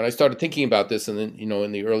 when I started thinking about this, and then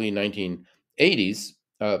in the early 1980s,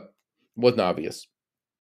 it wasn't obvious.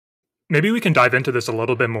 Maybe we can dive into this a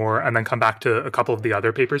little bit more and then come back to a couple of the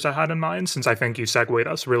other papers I had in mind, since I think you segued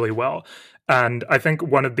us really well. And I think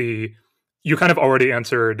you kind of already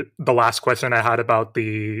answered the last question I had about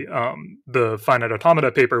the finite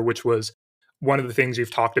automata paper, which was one of the things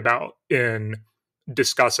you've talked about in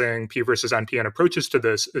discussing P versus NP and approaches to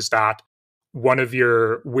this, is that one of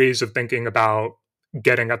your ways of thinking about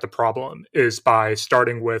getting at the problem is by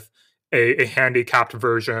starting with a handicapped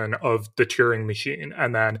version of the Turing machine,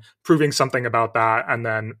 and then proving something about that, and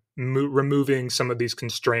then removing some of these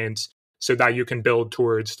constraints so that you can build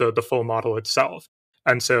towards the full model itself.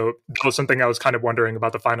 And so that was something I was kind of wondering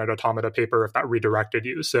about the finite automata paper, if that redirected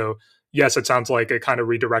you. So yes, it sounds like it kind of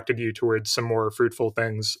redirected you towards some more fruitful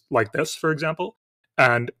things like this, for example.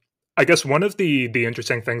 And I guess one of the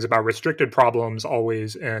interesting things about restricted problems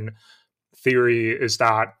always in theory is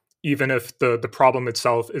that even if the problem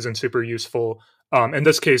itself isn't super useful, in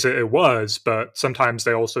this case it was, but sometimes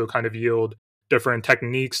they also kind of yield different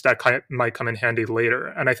techniques that might come in handy later.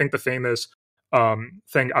 And I think the famous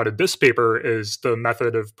thing out of this paper is the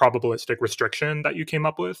method of probabilistic restriction that you came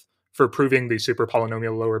up with for proving the super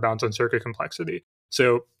polynomial lower bounds on circuit complexity.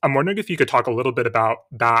 So I'm wondering if you could talk a little bit about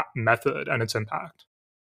that method and its impact.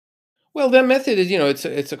 Well, that method is,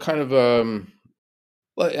 it's a kind of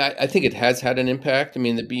well, I think it has had an impact. I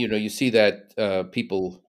mean, you see that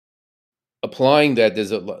people applying that,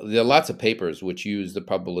 there are lots of papers which use the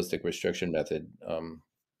probabilistic restriction method.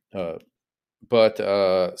 Uh, but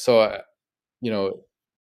so you know,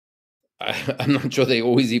 I'm not sure they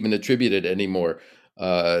always even attribute it anymore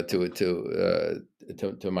to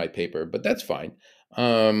my paper, but that's fine.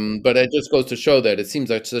 But it just goes to show that it seems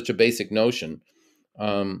like such a basic notion.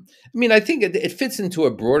 I mean, I think it fits into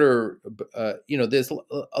a broader. There's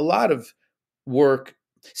a lot of work.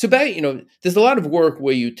 So there's a lot of work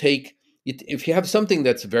where you take if you have something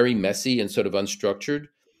that's very messy and sort of unstructured,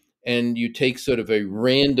 and you take sort of a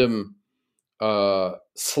random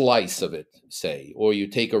slice of it, say, or you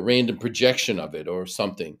take a random projection of it or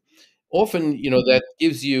something. Often, that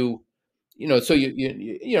gives you, so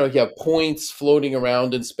you have points floating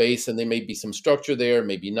around in space, and there may be some structure there,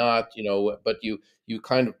 maybe not, but you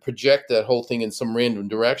kind of project that whole thing in some random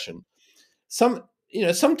direction.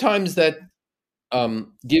 Sometimes that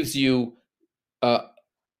gives you, uh,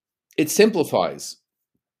 it simplifies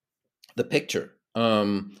the picture.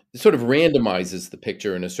 It sort of randomizes the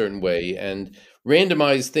picture in a certain way, and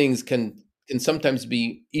randomized things can sometimes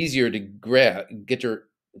be easier to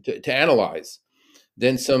to analyze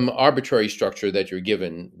than some arbitrary structure that you're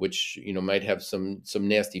given, which might have some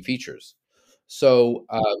nasty features. So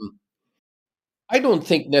I don't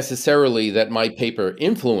think necessarily that my paper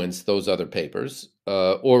influenced those other papers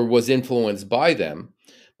or was influenced by them,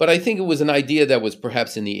 but I think it was an idea that was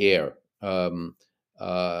perhaps in the air.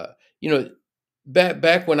 Uh, you know,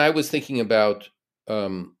 back when I was thinking about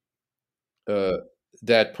um, uh,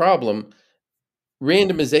 that problem,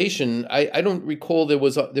 randomization. I don't recall there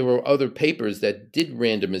were other papers that did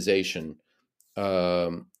randomization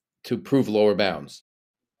um, to prove lower bounds,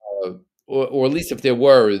 uh, or at least if there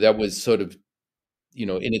were, that was sort of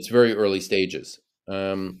in its very early stages.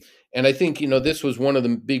 Um, and I think this was one of the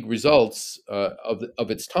big results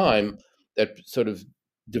of its time that sort of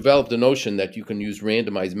developed the notion that you can use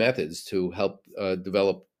randomized methods to help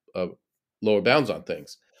develop lower bounds on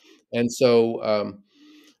things. And so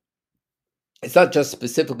it's not just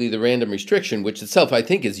specifically the random restriction, which itself I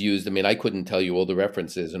think is used. I mean, I couldn't tell you all the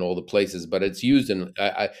references and all the places, but it's used. And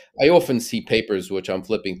I often see papers which I'm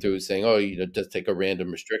flipping through saying, "Oh, just take a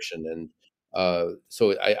random restriction," and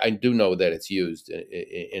so I do know that it's used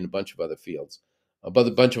in a bunch of other fields, but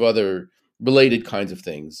a bunch of other related kinds of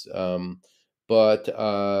things. So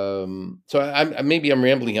maybe I'm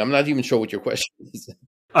rambling. I'm not even sure what your question is.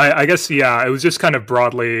 I guess, yeah, I was just kind of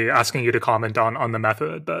broadly asking you to comment on the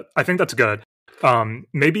method, but I think that's good.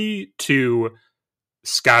 Maybe to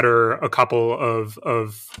scatter a couple of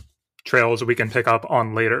trails we can pick up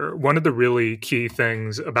on later. One of the really key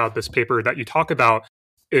things about this paper that you talk about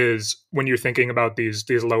is when you're thinking about these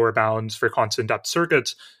lower bounds for constant depth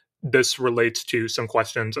circuits, this relates to some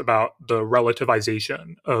questions about the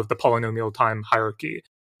relativization of the polynomial time hierarchy.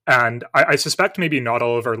 And I suspect maybe not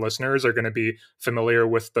all of our listeners are going to be familiar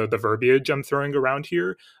with the verbiage I'm throwing around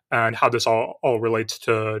here and how this all relates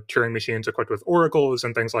to Turing machines equipped with oracles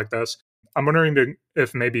and things like this. I'm wondering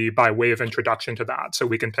if maybe by way of introduction to that, so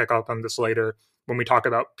we can pick up on this later when we talk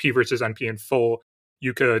about P versus NP in full,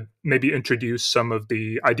 you could maybe introduce some of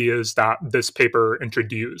the ideas that this paper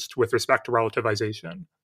introduced with respect to relativization.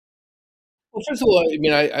 Well, first of all, I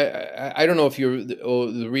mean, I don't know if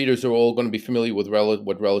the readers are all going to be familiar with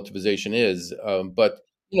what relativization is, but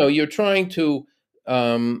you're trying to,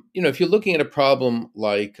 if you're looking at a problem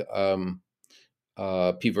like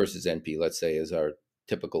P versus NP, let's say, is our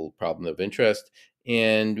typical problem of interest,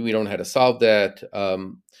 and we don't know how to solve that.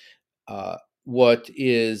 What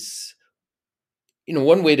is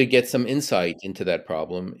one way to get some insight into that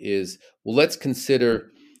problem is, well, let's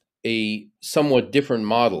consider a somewhat different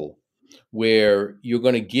model where you're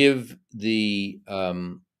going to give the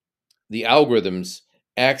algorithms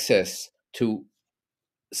access to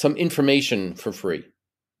some information for free,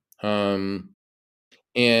 and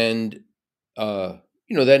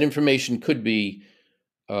that information could be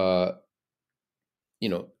uh,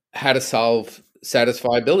 how to solve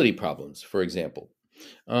satisfiability problems, for example,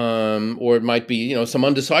 or it might be some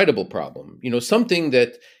undecidable problem, something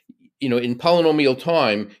that in polynomial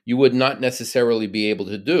time you would not necessarily be able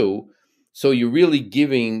to do. So you're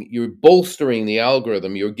bolstering the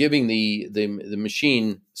algorithm, you're giving the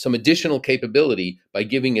machine some additional capability by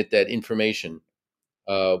giving it that information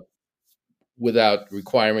uh, without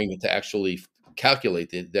requiring it to actually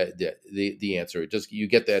calculate the answer. It just you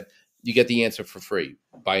get the answer for free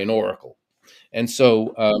by an oracle. And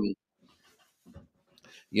so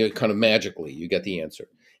kind of magically you get the answer.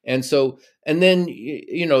 And so and then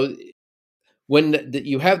when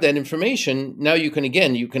you have that information, now you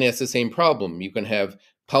can ask the same problem. You can have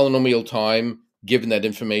polynomial time given that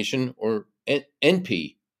information, or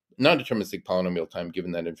NP, non-deterministic polynomial time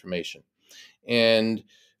given that information. And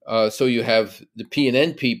so you have the P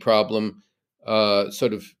and NP problem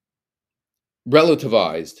sort of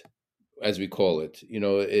relativized, as we call it.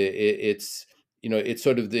 It's it's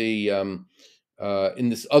sort of the in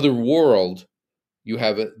this other world, you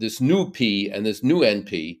have this new P and this new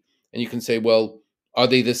NP, and you can say, well, are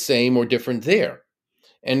they the same or different there?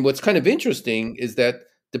 And what's kind of interesting is that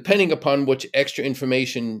depending upon which extra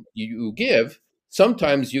information you give,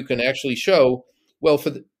 sometimes you can actually show, well,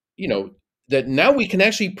 that now we can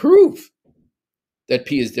actually prove that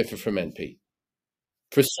P is different from NP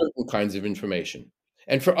for certain kinds of information.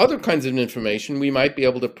 And for other kinds of information, we might be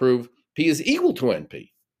able to prove P is equal to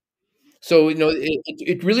NP. So,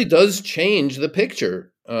 it really does change the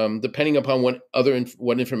picture, depending upon what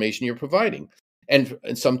information you're providing. And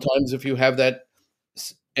sometimes if you have that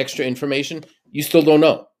extra information, you still don't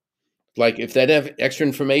know. Like if that extra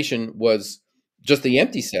information was just the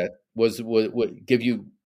empty set, would give you,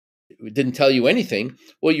 didn't tell you anything,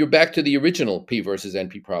 well, you're back to the original P versus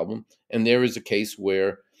NP problem. And there is a case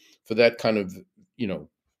where for that kind of,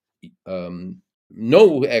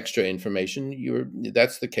 no extra information,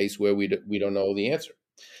 that's the case where we don't know the answer.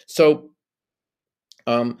 So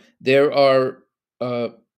there are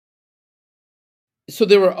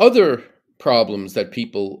other problems that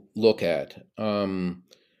people look at,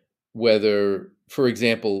 whether, for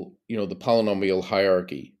example, the polynomial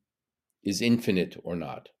hierarchy is infinite or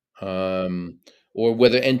not, or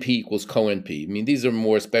whether NP equals co-NP. I mean, these are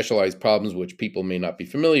more specialized problems which people may not be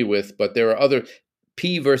familiar with, but there are other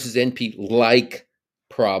P versus NP like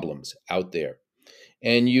problems out there.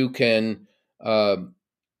 And you can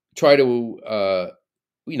try to,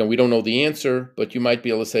 we don't know the answer, but you might be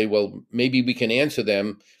able to say, well, maybe we can answer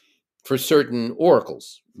them for certain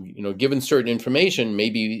oracles. Given certain information,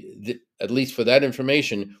 maybe at least for that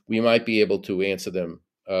information, we might be able to answer them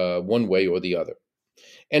one way or the other.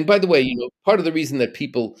 And by the way, part of the reason that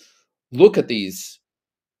people look at these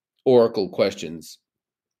oracle questions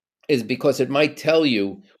is because it might tell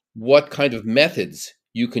you what kind of methods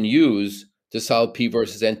you can use to solve P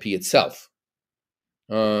versus NP itself.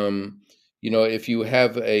 If you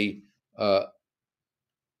have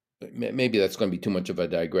maybe that's going to be too much of a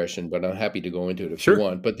digression, but I'm happy to go into it if you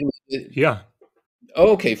want. But yeah.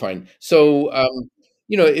 Okay, fine. So,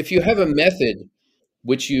 if you have a method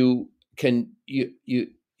which you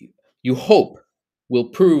hope will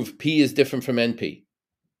prove P is different from NP,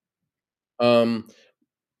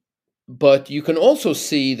 but you can also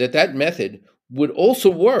see that method would also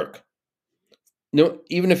work,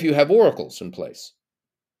 even if you have oracles in place.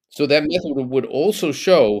 So that method would also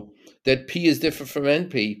show that P is different from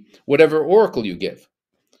NP, whatever oracle you give.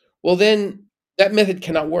 Well, then that method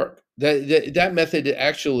cannot work. That method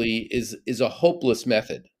actually is a hopeless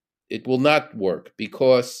method. It will not work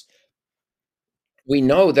because we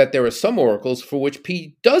know that there are some oracles for which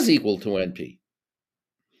P does equal to NP.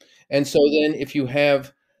 And so then if you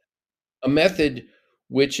have a method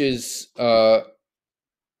which is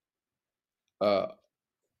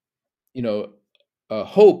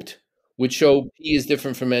hoped would show P is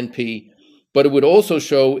different from NP, but it would also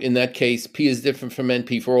show in that case P is different from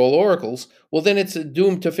NP for all oracles, well, then it's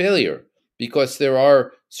doomed to failure because there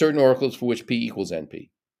are certain oracles for which P equals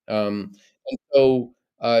NP. And so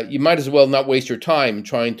you might as well not waste your time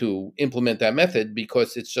trying to implement that method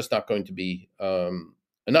because it's just not going to be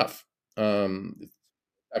enough.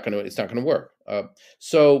 It's not going to work.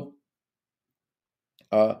 So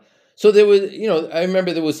there was, I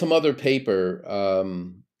remember there was some other paper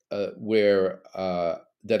where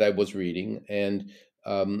that I was reading, and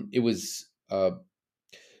it was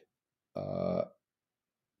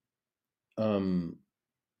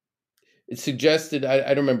it suggested,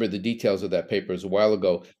 I don't remember the details of that paper, it was a while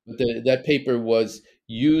ago, but that paper was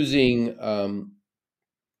using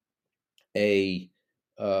a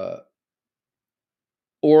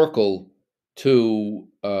oracle to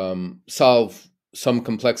solve some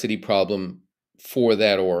complexity problem for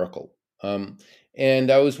that oracle.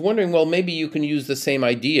 And I was wondering, well, maybe you can use the same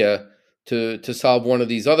idea to solve one of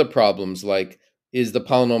these other problems, like is the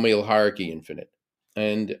polynomial hierarchy infinite?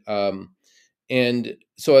 And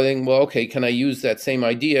so I think, well, okay, can I use that same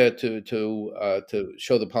idea to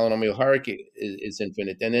show the polynomial hierarchy is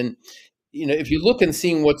infinite? And then, if you look and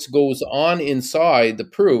seeing what goes on inside the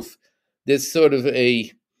proof, there's sort of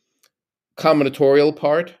a combinatorial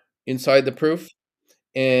part inside the proof.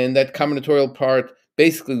 And that combinatorial part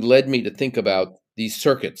basically led me to think about these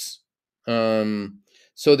circuits.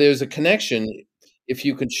 So there's a connection. If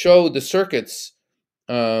you can show the circuits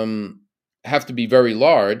have to be very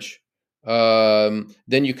large,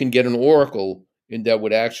 then you can get an oracle that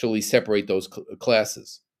would actually separate those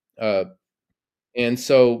classes. Uh, and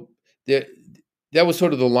so that that was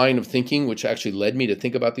sort of the line of thinking which actually led me to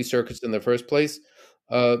think about these circuits in the first place.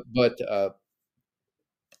 But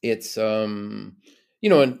it's and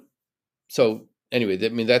so anyway, I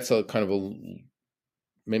mean that's a kind of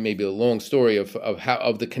maybe a long story of how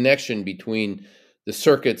of the connection between the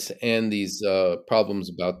circuits and these problems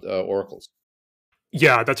about oracles.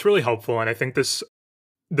 Yeah, that's really helpful. And I think this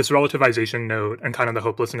relativization note and kind of the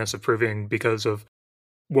hopelessness of proving because of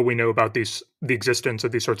what we know about the existence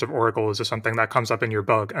of these sorts of oracles is something that comes up in your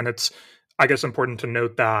book. And it's, I guess, important to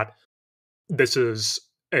note that this is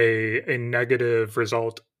a negative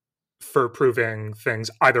result for proving things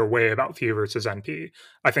either way about phi versus NP.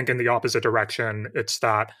 I think in the opposite direction, it's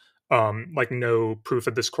that like no proof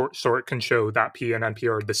of this sort can show that P and NP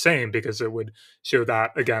are the same because it would show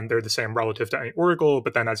that again they're the same relative to any oracle.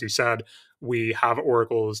 But then, as you said, we have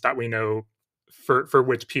oracles that we know for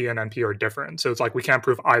which P and NP are different. So it's like we can't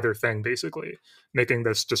prove either thing, basically, making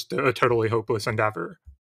this just a totally hopeless endeavor.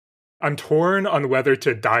 I'm torn on whether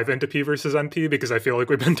to dive into P versus NP because I feel like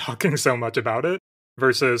we've been talking so much about it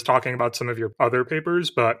versus talking about some of your other papers,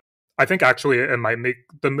 but I think actually it might make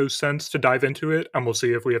the most sense to dive into it, and we'll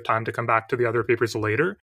see if we have time to come back to the other papers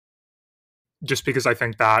later. Just because I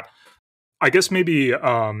think that, I guess maybe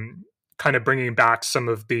kind of bringing back some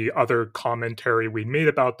of the other commentary we made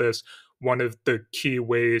about this, one of the key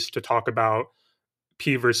ways to talk about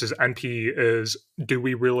P versus NP is, do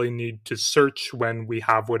we really need to search when we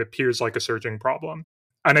have what appears like a searching problem?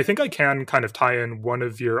 And I think I can kind of tie in one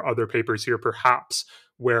of your other papers here, perhaps,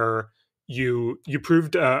 where you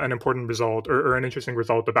proved an important result or an interesting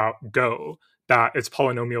result about Go, that it's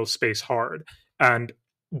polynomial space hard. And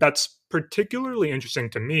that's particularly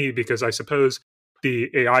interesting to me because I suppose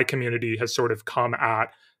the AI community has sort of come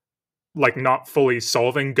at like not fully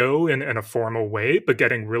solving Go in a formal way, but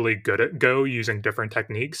getting really good at Go using different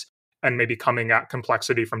techniques and maybe coming at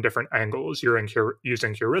complexity from different angles. You're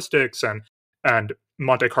using heuristics and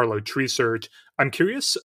Monte Carlo tree search. I'm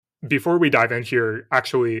curious, before we dive in here,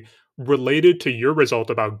 actually related to your result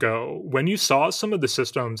about Go, when you saw some of the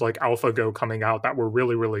systems like AlphaGo coming out that were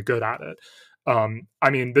really, really good at it. I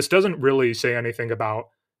mean, this doesn't really say anything about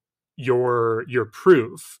your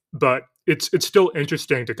proof, but it's still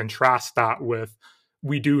interesting to contrast that with,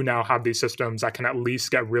 we do now have these systems that can at least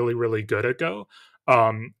get really really good at Go.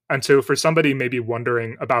 And so for somebody maybe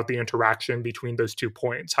wondering about the interaction between those 2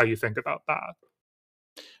 points, how you think about that?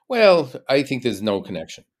 Well, I think there's no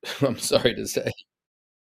connection. I'm sorry to say,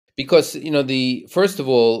 because the first of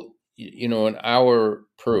all, in our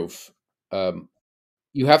proof, um,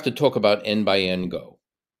 you have to talk about n by n Go.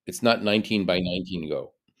 It's not 19 by 19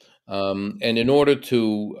 Go. And in order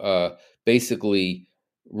to basically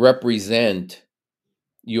represent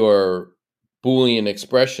your Boolean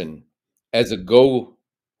expression as a Go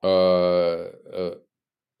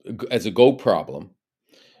as a Go problem,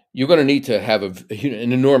 you're going to need to have an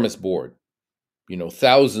enormous board,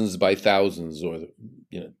 thousands by thousands, or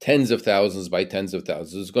tens of thousands by tens of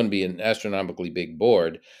thousands. It's going to be an astronomically big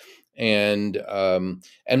board,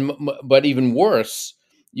 but even worse,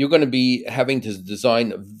 you're going to be having to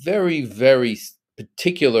design a very very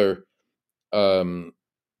particular um,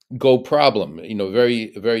 Go problem.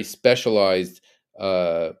 Very very specialized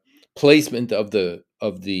uh, placement of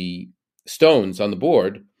the stones on the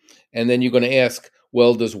board, and then you're going to ask,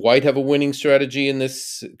 well, does white have a winning strategy in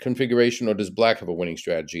this configuration, or does black have a winning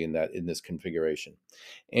strategy in this configuration?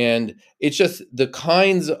 And it's just the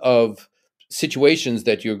kinds of situations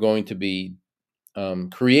that you're going to be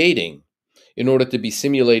creating in order to be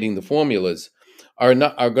simulating the formulas are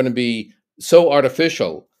going to be so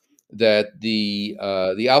artificial that the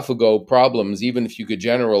AlphaGo problems, even if you could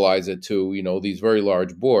generalize it to these very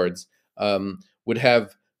large boards, would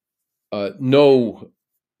have no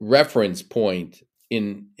reference point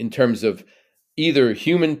in terms of either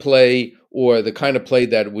human play or the kind of play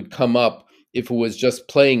that would come up if it was just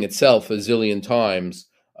playing itself a zillion times.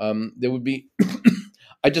 There would be,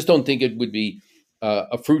 I just don't think it would be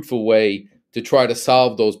a fruitful way to try to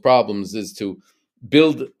solve those problems, is to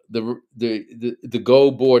build the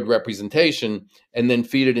Go board representation and then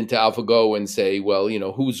feed it into AlphaGo and say, well,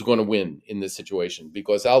 who's going to win in this situation?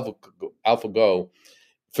 Because AlphaGo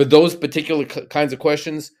for those particular kinds of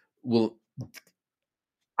questions will,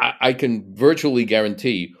 I can virtually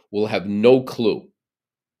guarantee, will have no clue,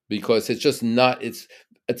 because it's just not, it's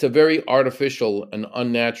a very artificial and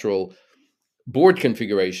unnatural board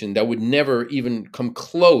configuration that would never even come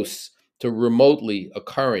close to remotely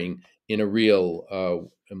occurring in a real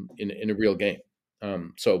in a real game.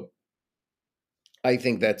 So I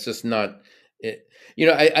think that's just not it.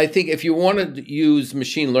 I think if you want to use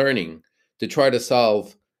machine learning to try to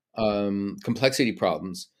solve complexity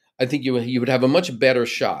problems, I think you would have a much better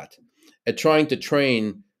shot at trying to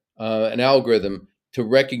train an algorithm to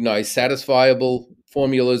recognize satisfiable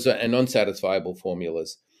formulas and unsatisfiable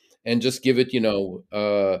formulas, and just give it,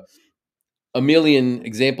 a million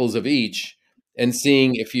examples of each, and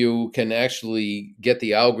seeing if you can actually get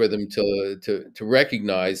the algorithm to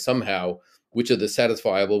recognize somehow which are the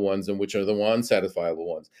satisfiable ones and which are the unsatisfiable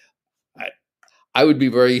ones. I, I would be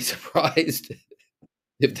very surprised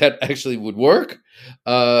if that actually would work.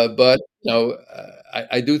 But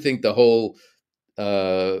I do think the whole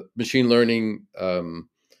machine learning,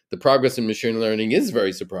 the progress in machine learning is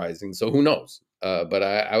very surprising. So who knows? But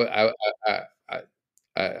I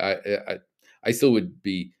still would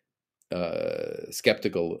be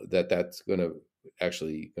skeptical that that's going to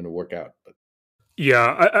actually going to work out. But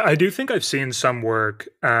Yeah, I do think I've seen some work,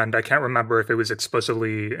 and I can't remember if it was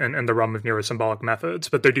explicitly in the realm of neurosymbolic methods,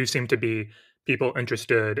 but there do seem to be people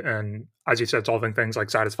interested in, as you said, solving things like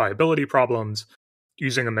satisfiability problems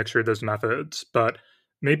using a mixture of those methods. But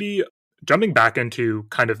maybe jumping back into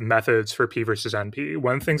kind of methods for P versus NP,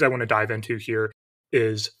 one of the things I want to dive into here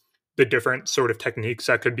is the different sort of techniques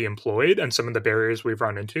that could be employed and some of the barriers we've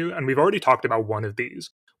run into. And we've already talked about one of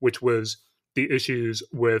these, which was the issues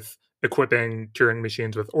with equipping Turing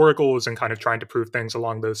machines with oracles and kind of trying to prove things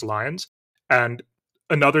along those lines. And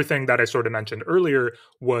another thing that I sort of mentioned earlier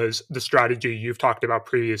was the strategy you've talked about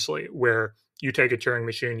previously, where you take a Turing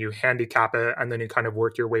machine, you handicap it, and then you kind of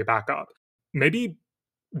work your way back up. Maybe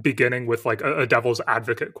beginning with like a devil's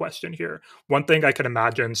advocate question here. One thing I can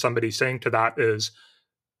imagine somebody saying to that is,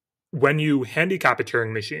 when you handicap a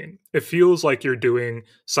Turing machine, it feels like you're doing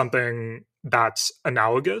something that's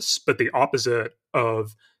analogous, but the opposite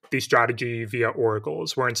of the strategy via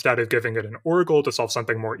oracles, where instead of giving it an oracle to solve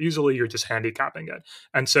something more easily, you're just handicapping it.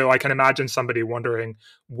 And so I can imagine somebody wondering,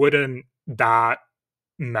 wouldn't that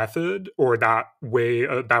method or that way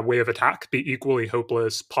of attack be equally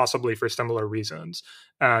hopeless, possibly for similar reasons?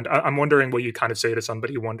 And I'm wondering what you kind of say to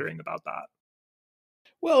somebody wondering about that.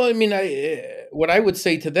 well, I mean, what I would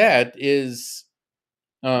say to that is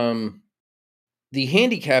um, the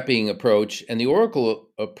handicapping approach and the oracle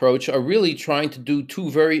approach are really trying to do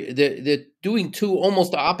they're doing two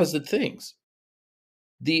almost opposite things.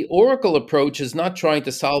 The oracle approach is not trying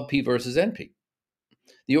to solve P versus NP.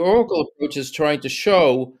 The oracle approach is trying to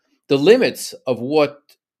show the limits of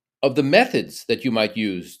the methods that you might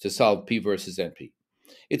use to solve P versus NP.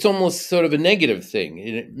 It's almost sort of a negative thing.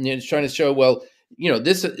 It's trying to show, well,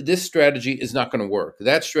 this strategy is not going to work.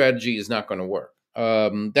 That strategy is not going to work.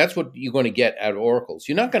 That's what you're going to get out of oracles.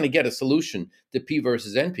 You're not going to get a solution to P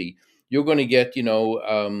versus NP. You're going to get, a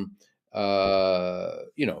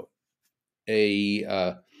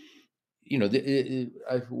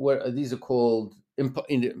what these are called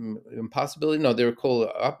impossibility. No, they're called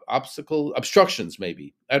obstacle obstructions.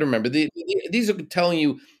 Maybe I don't remember. These are telling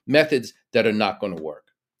you methods that are not going to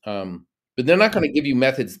work, but they're not going to give you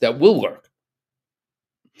methods that will work.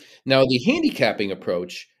 Now, the handicapping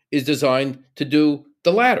approach is designed to do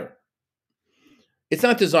the latter. It's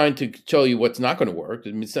not designed to tell you what's not going to work.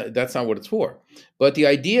 I mean, that's not what it's for. But the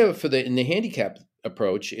idea in the handicap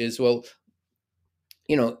approach is, well,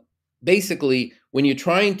 basically, when you're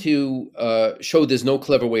trying to show there's no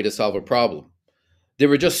clever way to solve a problem,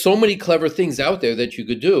 there are just so many clever things out there that you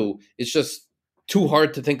could do. It's just too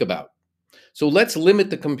hard to think about. So let's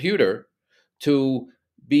limit the computer to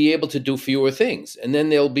be able to do fewer things. And then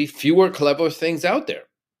there'll be fewer clever things out there.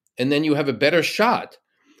 And then you have a better shot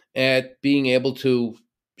at being able to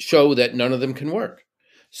show that none of them can work.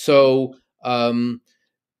 So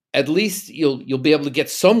at least you'll be able to get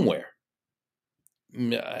somewhere.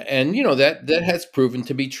 And that has proven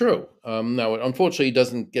to be true. Now, unfortunately, it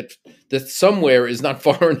doesn't get that somewhere is not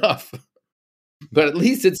far enough, but at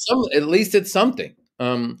least it's something.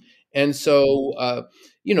 And so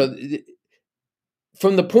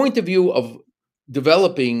from the point of view of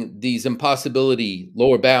developing these impossibility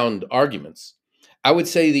lower bound arguments, I would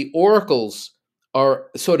say the oracles are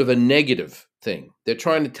sort of a negative thing. They're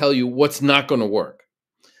trying to tell you what's not going to work.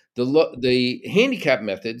 The handicap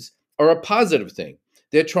methods are a positive thing.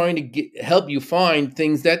 They're trying to help you find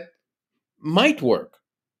things that might work.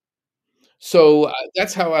 So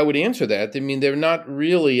that's how I would answer that. I mean, they're not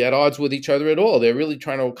really at odds with each other at all. They're really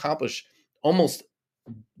trying to accomplish almost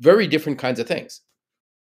very different kinds of things.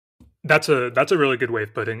 That's a really good way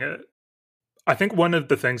of putting it. I think one of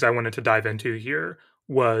the things I wanted to dive into here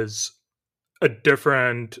was a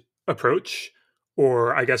different approach,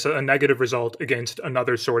 or I guess a negative result against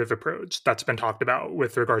another sort of approach that's been talked about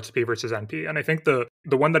with regards to P versus NP. And I think the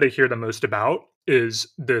one that I hear the most about is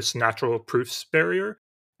this natural proofs barrier.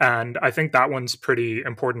 And I think that one's pretty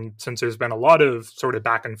important since there's been a lot of sort of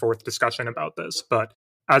back and forth discussion about this. But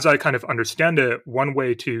as I kind of understand it, one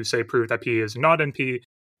way to say prove that P is not NP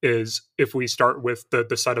is if we start with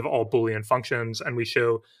the set of all Boolean functions and we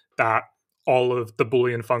show that all of the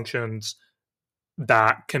Boolean functions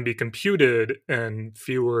that can be computed in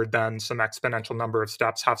fewer than some exponential number of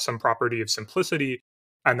steps have some property of simplicity,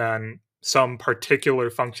 and then some particular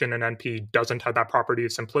function in NP doesn't have that property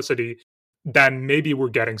of simplicity, then maybe we're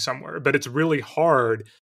getting somewhere. But it's really hard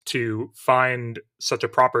to find such a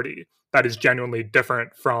property that is genuinely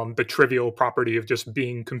different from the trivial property of just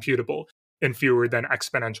being computable in fewer than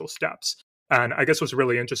exponential steps. And I guess what's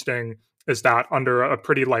really interesting is that under a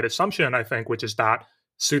pretty light assumption, I think, which is that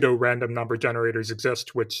pseudo random number generators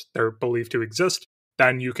exist, which they're believed to exist,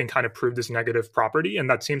 then you can kind of prove this negative property. And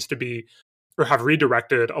that seems to be or have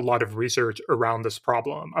redirected a lot of research around this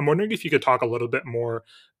problem. I'm wondering if you could talk a little bit more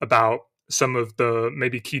about some of the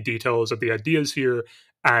maybe key details of the ideas here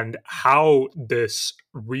and how this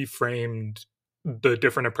reframed the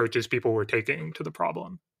different approaches people were taking to the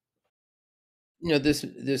problem. This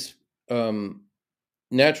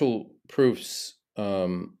natural proofs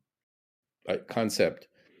concept,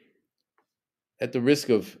 at the risk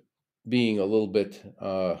of being a little bit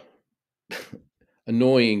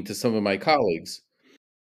annoying to some of my colleagues,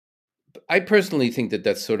 I personally think that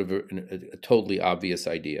that's sort of a totally obvious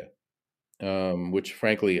idea, which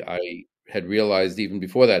frankly I had realized even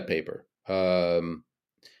before that paper. But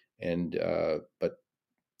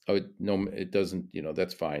no, it doesn't.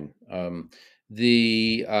 That's fine.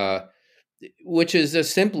 The which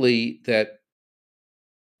is simply that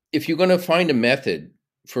if you're going to find a method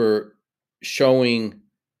for showing,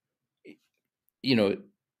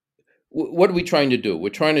 what are we trying to do? We're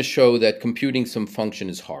trying to show that computing some function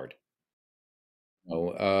is hard.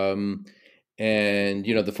 And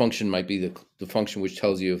the function might be the function which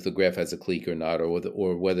tells you if the graph has a clique or not,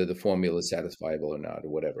 or whether the formula is satisfiable or not, or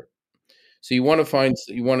whatever. So you want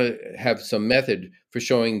to have some method for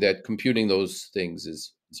showing that computing those things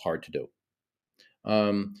is hard to do.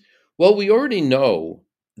 Well, we already know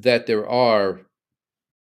that there are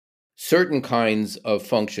certain kinds of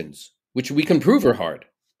functions which we can prove are hard,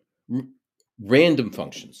 random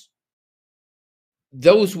functions.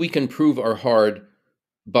 Those we can prove are hard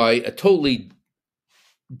by a totally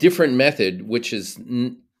different method, which is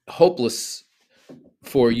hopeless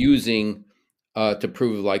for using to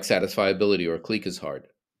prove like satisfiability or a clique is hard.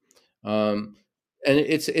 And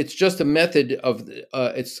it's just a method of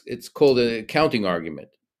it's called a counting argument.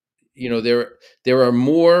 There are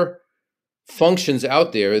more functions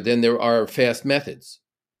out there than there are fast methods.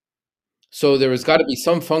 So there has got to be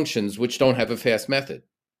some functions which don't have a fast method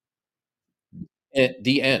at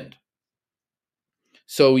the end.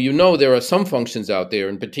 So there are some functions out there,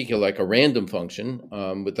 in particular like a random function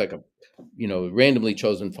with like a randomly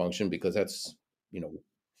chosen function, because that's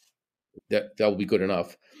that will be good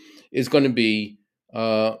enough, is going to be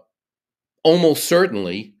almost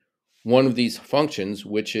certainly one of these functions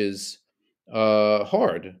which is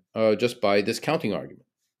hard just by this counting argument.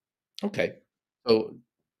 Okay, so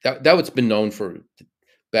that what's been known for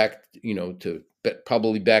back to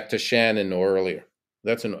probably back to Shannon or earlier.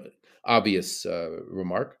 That's an obvious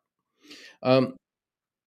remark. But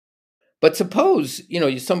suppose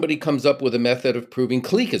somebody comes up with a method of proving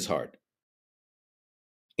clique is hard,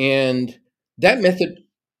 and that method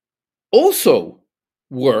also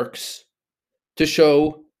works to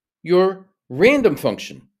show your random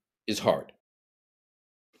function is hard,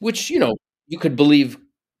 which you could believe.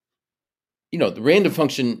 The random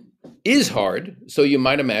function is hard, so you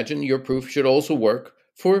might imagine your proof should also work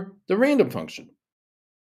for the random function.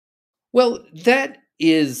 Well, that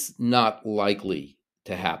is not likely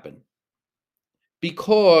to happen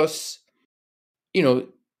because,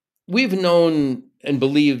 we've known and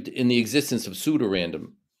believed in the existence of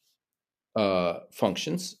pseudorandom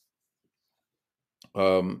functions,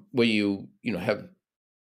 where you have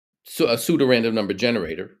a pseudorandom number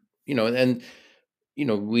generator, and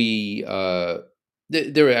we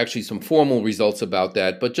there are actually some formal results about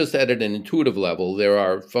that, but just at an intuitive level, there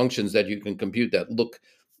are functions that you can compute that look,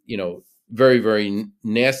 very, very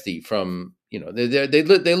nasty from,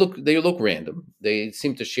 they look random. They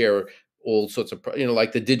seem to share all sorts of,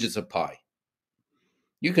 like the digits of pi.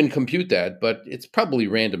 You can compute that, but it's probably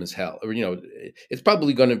random as hell. Or, it's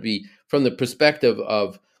probably going to be, from the perspective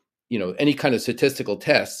of, any kind of statistical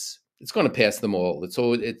tests, it's going to pass them all. This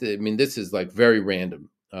is like very random.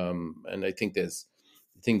 And I think there's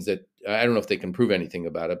things that I don't know if they can prove anything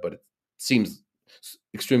about it, but it seems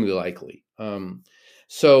extremely likely.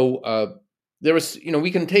 So there is,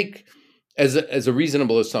 we can take as a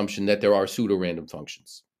reasonable assumption that there are pseudo-random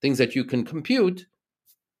functions. things that you can compute,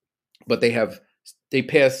 but they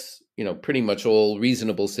pass, pretty much all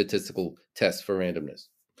reasonable statistical tests for randomness.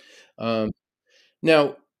 Um,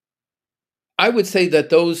 Now, I would say that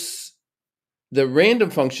the random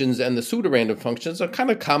functions and the pseudo-random functions are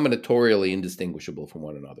kind of combinatorially indistinguishable from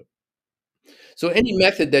one another. So any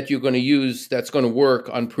method that you're going to use that's going to work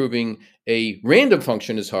on proving a random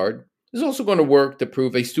function is hard is also going to work to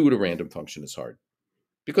prove a pseudo-random function is hard,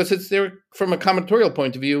 because they're, from a combinatorial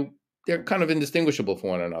point of view, they're kind of indistinguishable from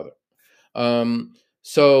one another.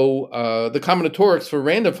 So the combinatorics for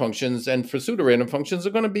random functions and for pseudo-random functions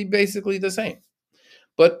are going to be basically the same.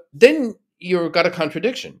 But then you've got a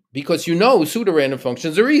contradiction, because pseudo-random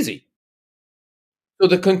functions are easy. So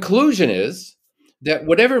the conclusion is that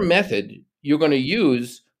whatever method you're going to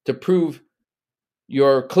use to prove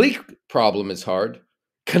your clique problem is hard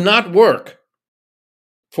cannot work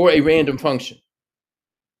for a random function.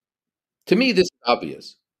 To me, this is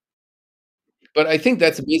obvious. But I think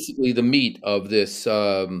that's basically the meat of this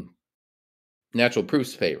natural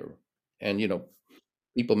proofs paper. And,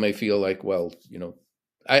 people may feel like, well,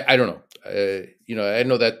 I don't know. I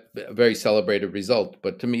know that a very celebrated result,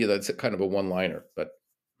 but to me, that's kind of a one-liner. But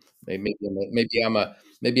maybe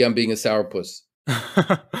I'm being a sourpuss.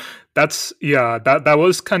 That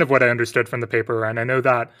was kind of what I understood from the paper, and I know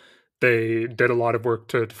that they did a lot of work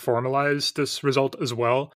to formalize this result as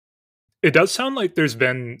well. It does sound like there's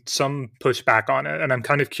been some pushback on it, and I'm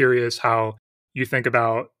kind of curious how you think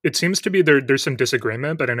about it. Seems to be there's some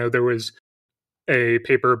disagreement, but I know there was a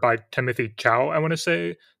paper by Timothy Chow, I want to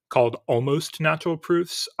say, called Almost Natural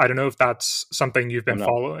Proofs. I don't know if that's something you've Oh, been no,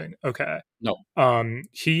 following. Okay. no.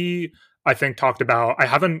 He, I think, talked about, I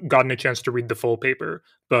haven't gotten a chance to read the full paper,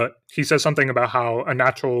 but he says something about how a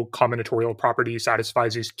natural combinatorial property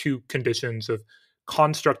satisfies these two conditions of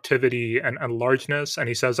constructivity and largeness. And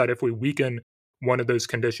he says that if we weaken one of those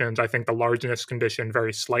conditions, I think the largeness condition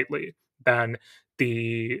very slightly, then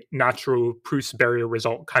the natural Proust barrier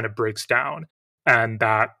result kind of breaks down. And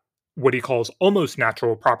that what he calls almost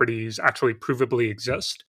natural properties actually provably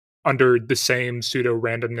exist under the same pseudo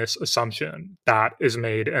randomness assumption that is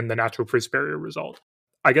made in the natural Proust barrier result.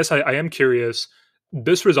 I guess I am curious.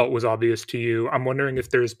 This result was obvious to you. I'm wondering if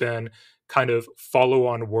there's been kind of follow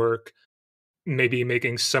on work, maybe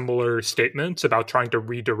making similar statements about trying to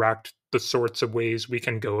redirect the sorts of ways we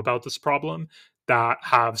can go about this problem that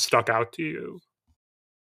have stuck out to you.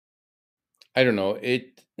 I don't know.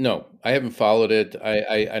 No, I haven't followed it.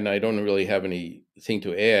 I don't really have anything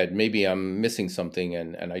to add. Maybe I'm missing something,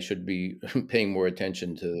 and I should be paying more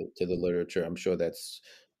attention to the literature. I'm sure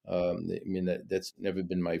I mean, that's never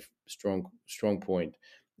been my strong point,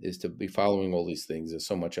 is to be following all these things. There's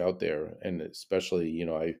so much out there, and especially,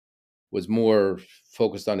 I was more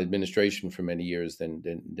focused on administration for many years than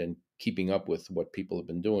keeping up with what people have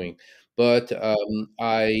been doing. But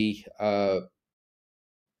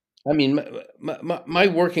I mean, my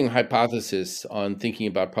working hypothesis on thinking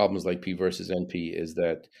about problems like P versus NP is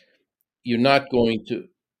that you're not going to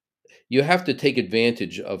you have to take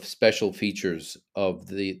advantage of special features of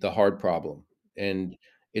the hard problem, and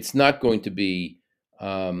it's not going to be,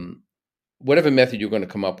 um, whatever method you're going to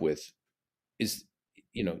come up with is,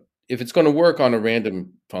 you know if it's going to work on a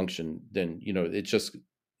random function, then it's just,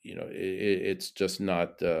 it's just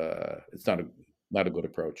not, it's not a good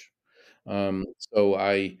approach. So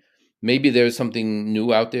I maybe there's something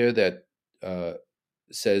new out there that uh,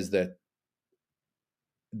 says that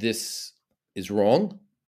this is wrong,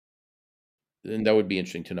 and that would be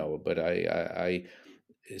interesting to know. But I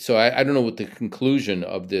don't know what the conclusion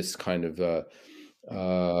of this kind of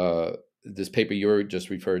this paper you're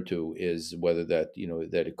just referred to is, whether that,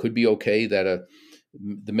 that it could be okay that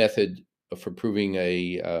the method for proving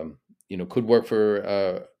could work for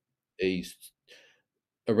a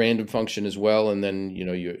a random function as well, and then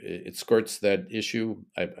it skirts that issue.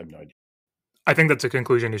 I have no idea. I think that's a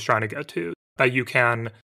conclusion he's trying to get to, that you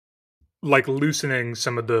can, like, loosening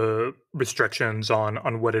some of the restrictions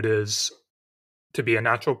on what it is to be a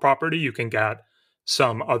natural property, you can get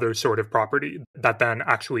some other sort of property that then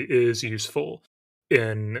actually is useful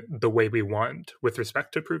in the way we want with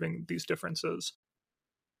respect to proving these differences.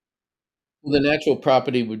 The natural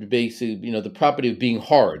property would be basically, the property of being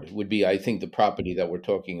hard would be, I think, the property that we're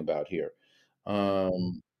talking about here.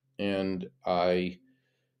 And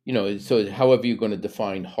so however you're going to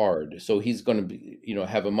define hard, so he's going to be,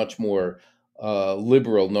 have a much more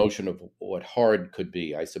liberal notion of what hard could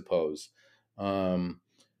be, I suppose. Um,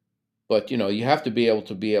 but you have to be able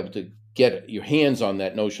to get your hands on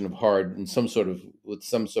that notion of hard in with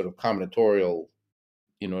some sort of combinatorial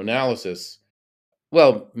analysis.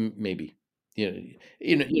 Well, maybe. You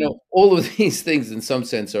know, all of these things in some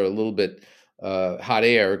sense are a little bit hot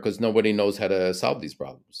air because nobody knows how to solve these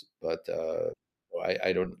problems. But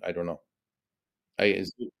I don't know. At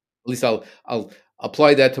least I'll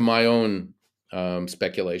apply that to my own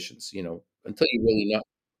speculations. Until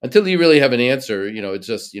you really have an answer. It's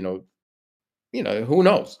just who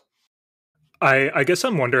knows. I guess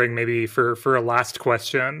I'm wondering maybe for a last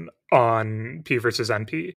question on P versus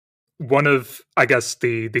NP. One of I guess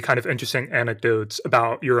the kind of interesting anecdotes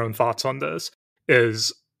about your own thoughts on this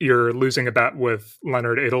is you're losing a bet with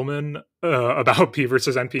Leonard Edelman about P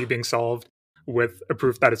versus NP being solved with a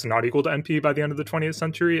proof that it's not equal to NP by the end of the 20th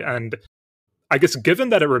century. And I guess given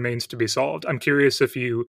that it remains to be solved, I'm curious if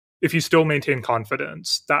you still maintain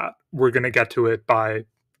confidence that we're going to get to it by,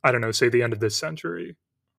 I don't know, say the end of this century.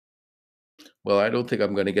 Well, I don't think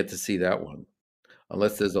I'm going to get to see that one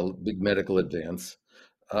unless there's a big medical advance.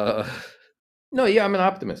 Uh, no, yeah, I'm an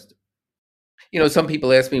optimist. Some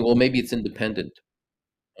people ask me, well, maybe it's independent.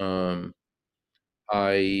 Um,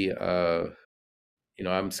 I'm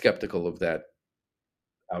skeptical of that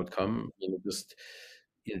outcome.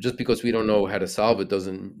 Just because we don't know how to solve it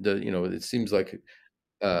doesn't, it seems like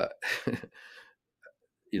uh,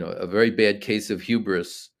 a very bad case of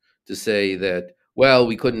hubris to say that, well,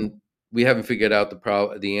 we haven't figured out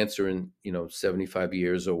the answer in 75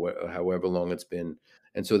 years or however long it's been,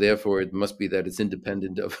 and so therefore it must be that it's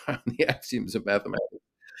independent of the axioms of mathematics.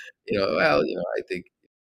 Well, I think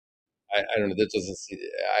I don't know. That doesn't see.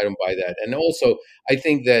 I don't buy that. And also, I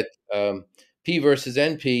think that P versus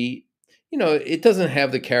NP, it doesn't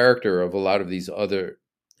have the character of a lot of these other.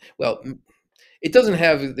 Well, it doesn't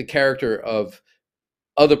have the character of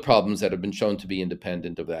other problems that have been shown to be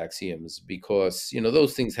independent of the axioms because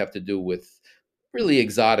those things have to do with really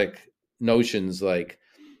exotic notions like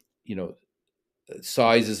you know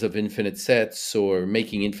sizes of infinite sets or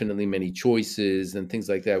making infinitely many choices and things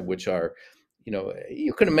like that, which are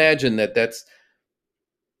you can imagine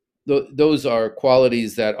those are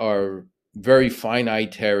qualities that are very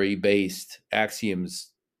finitary based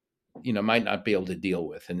axioms might not be able to deal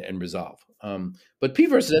with and resolve. But P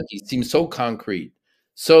versus NP seems so concrete,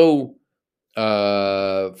 so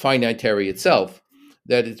finitary itself,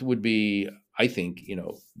 that it would be, I think,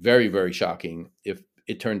 very, very shocking if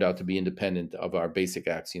it turned out to be independent of our basic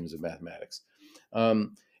axioms of mathematics.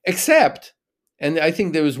 Except, and I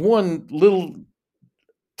think there was one little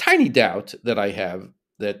tiny doubt that I have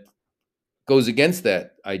that goes against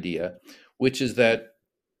that idea, which is that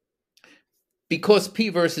because P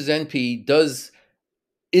versus NP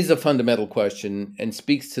is a fundamental question and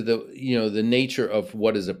speaks to the nature of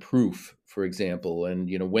what is a proof, for example, and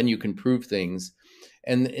when you can prove things,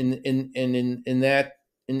 and in that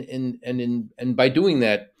and by doing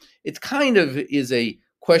that, it kind of is a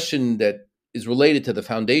question that is related to the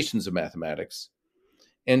foundations of mathematics,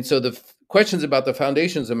 and so the questions about the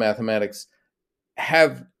foundations of mathematics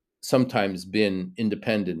have sometimes been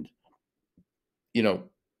independent, you know,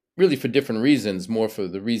 really for different reasons, more for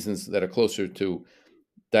the reasons that are closer to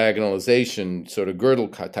diagonalization, sort of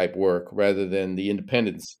Gödel type work, rather than the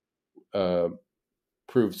independence uh,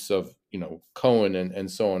 proofs of Cohen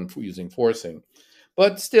and so on using forcing.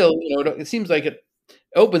 But still, it seems like it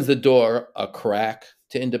opens the door a crack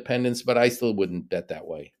to independence. But I still wouldn't bet that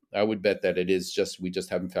way. I would bet that we just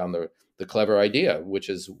haven't found the clever idea, which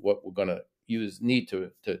is what we're going to need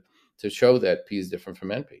to show that P is different from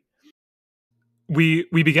NP. We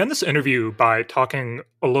began this interview by talking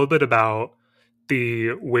a little bit about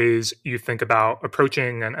the ways you think about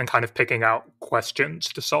approaching and kind of picking out questions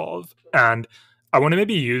to solve. And I want to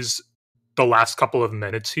maybe use the last couple of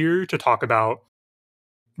minutes here to talk about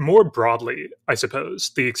more broadly, I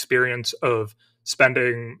suppose, the experience of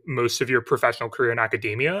spending most of your professional career in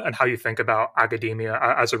academia and how you think about academia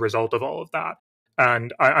as a result of all of that.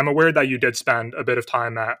 And I'm aware that you did spend a bit of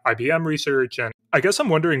time at IBM Research. And I guess I'm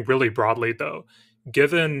wondering really broadly, though,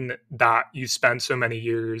 given that you spend so many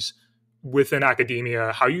years within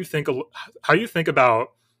academia, how you think about,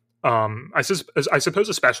 I suppose,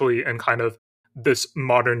 especially in kind of this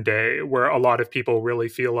modern day where a lot of people really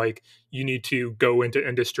feel like you need to go into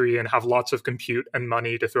industry and have lots of compute and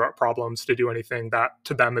money to throw out problems to do anything that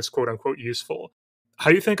to them is quote unquote useful.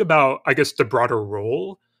 How do you think about, I guess, the broader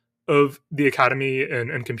role of the academy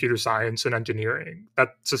in computer science and engineering?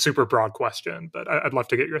 That's a super broad question, but I'd love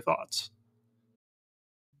to get your thoughts.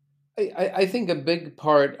 I think a big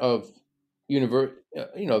part of being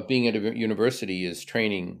at a university is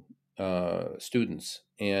training students,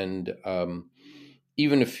 and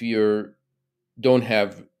even if you don't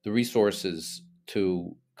have the resources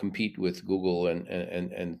to compete with Google and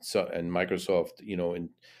Microsoft,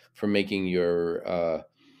 for making your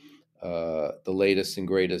the latest and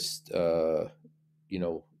greatest, you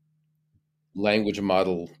know, language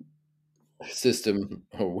model system,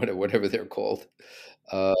 or whatever they're called,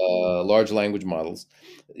 large language models.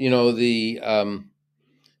 You know, there's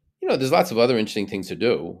lots of other interesting things to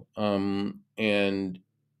do, uh,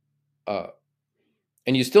 and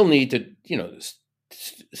you still need to,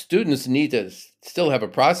 students need to still have a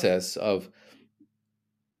process of,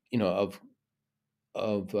 you know, of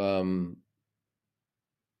of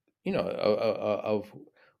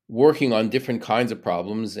working on different kinds of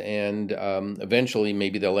problems, and eventually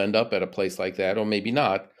maybe they'll end up at a place like that, or maybe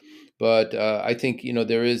not. But I think,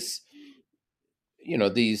 there is,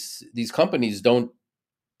 these companies don't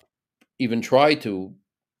even try to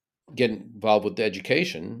get involved with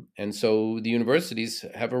education, and so the universities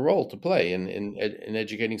have a role to play in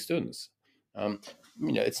educating students. Um,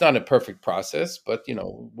 it's not a perfect process, but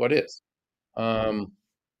what is. Um,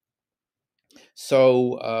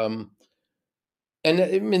 so, and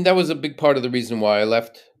I mean, that was a big part of the reason why I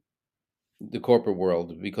left the corporate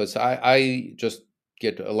world, because I just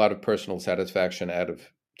get a lot of personal satisfaction out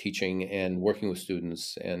of teaching and working with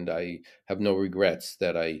students, and I have no regrets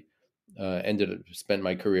that I spent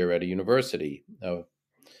my career at a university. And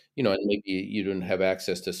maybe you don't have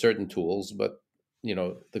access to certain tools, but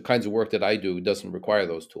the kinds of work that I do doesn't require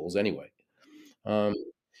those tools anyway. Um,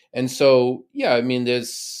 and so, yeah, I mean,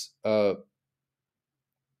 there's,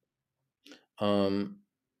 um,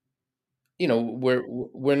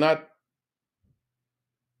 we're not,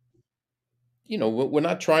 we're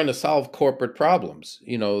not trying to solve corporate problems,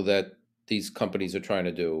 that these companies are trying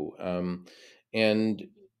to do. And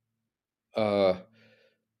uh,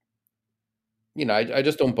 I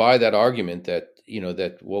just don't buy that argument that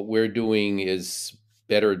that what we're doing is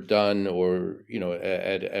better done, or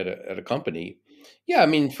at a company. Yeah, I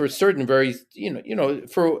mean, for certain very,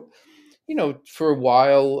 for a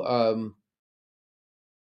while,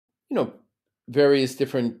 you know various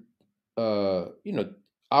different, uh, you know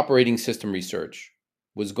operating system research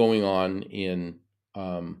was going on in,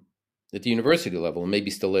 um, at the university level, and maybe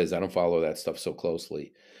still is. I don't follow that stuff so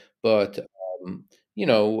closely, but um, you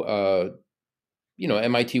know.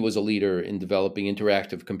 MIT was a leader in developing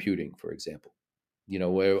interactive computing, for example.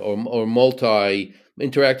 Or multi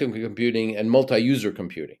interactive computing and multi-user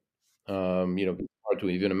computing. Hard to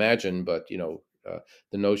even imagine, but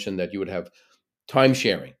the notion that you would have time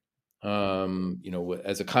sharing,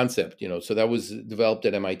 as a concept. So that was developed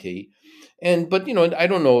at MIT, but I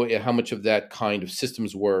don't know how much of that kind of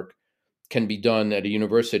systems work can be done at a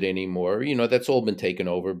university anymore. That's all been taken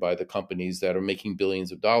over by the companies that are making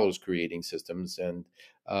billions of dollars creating systems. And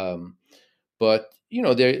um, but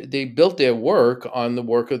they built their work on the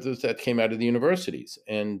work that came out of the universities,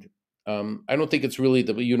 and I don't think it's really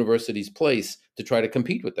the university's place to try to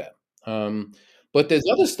compete with them. Um, but there's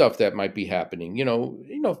other stuff that might be happening,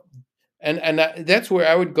 and that's where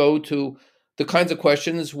I would go to the kinds of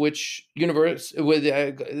questions which with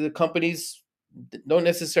the companies don't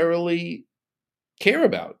necessarily care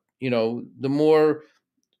about. The more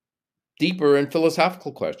deeper and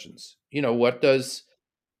philosophical questions. What does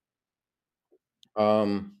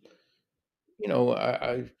um,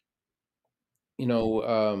 I you know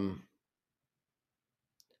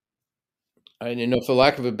I for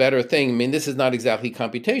lack of a better thing. I mean, this is not exactly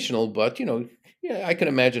computational, but yeah, I can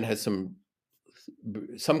imagine has some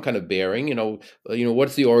kind of bearing.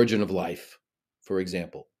 What's the origin of life, for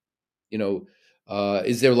example? You know,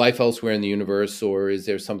 is there life elsewhere in the universe, or is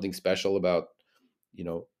there something special about you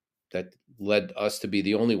know that led us to be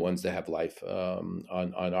the only ones that have life,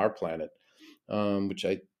 on our planet? Which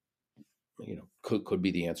I could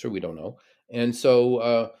be the answer. We don't know. And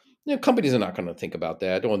so companies are not going to think about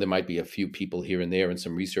that. Or there might be a few people here and there in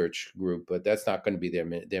some research group, but that's not going to be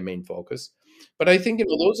their main focus. But I think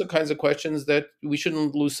those are kinds of questions that we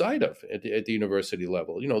shouldn't lose sight of at the university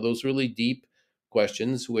level. Those really deep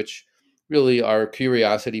questions, which really are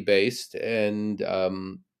curiosity based, and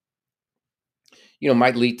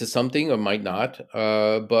might lead to something or might not.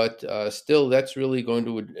 But still, that's really going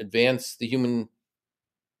to advance the human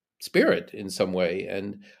spirit in some way.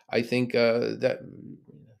 And I think that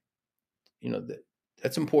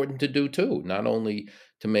that's important to do too. Not only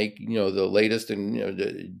to make the latest and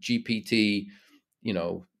the GPT, you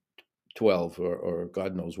know 12, or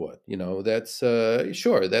God knows what. That's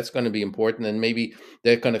sure, that's going to be important, and maybe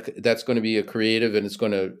that's going to be a creative, and it's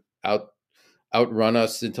going to outrun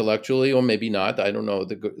us intellectually, or maybe not. I don't know.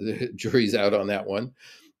 The jury's out on that one.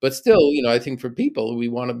 But still, I think for people, we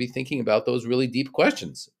want to be thinking about those really deep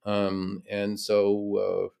questions. And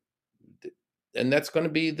so, and that's going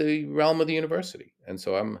to be the realm of the university. And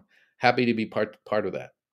so, I'm happy to be part of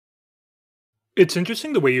that. It's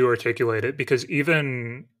interesting the way you articulate it, because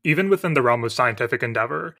even within the realm of scientific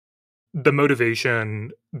endeavor, the motivation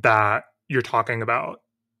that you're talking about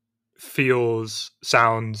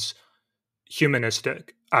sounds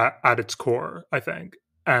humanistic at its core, I think.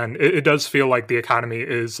 And it does feel like the academy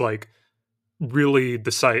is like really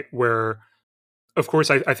the site where, of course,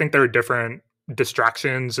 I think there are different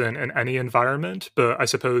distractions in any environment, but I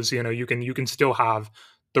suppose, you can still have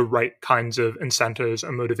the right kinds of incentives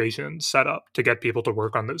and motivations set up to get people to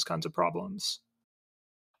work on those kinds of problems.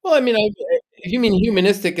 Well, I mean, if you mean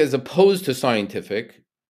humanistic as opposed to scientific,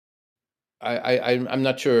 I'm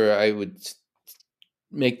not sure I would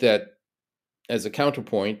make that as a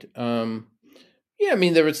counterpoint. Yeah, I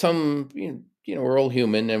mean, there are some, we're all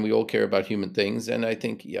human and we all care about human things. And I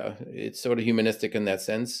think, yeah, it's sort of humanistic in that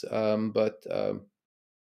sense. But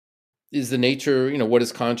is the nature, what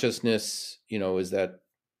is consciousness? Is that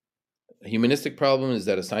a humanistic problem? Is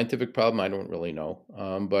that a scientific problem? I don't really know.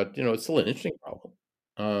 But, it's still an interesting problem.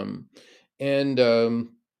 Um, and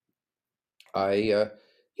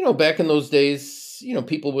back in those days,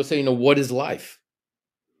 people would say, what is life?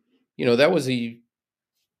 That was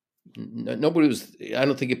nobody was, I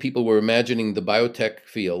don't think people were imagining the biotech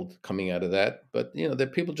field coming out of that, but they're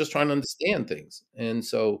people just trying to understand things. And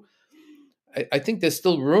so I think there's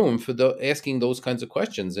still room for asking those kinds of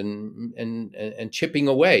questions and chipping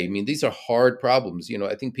away. I mean, these are hard problems.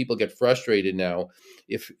 I think people get frustrated now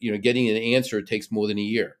if getting an answer takes more than a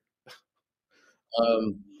year.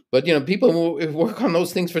 But people work on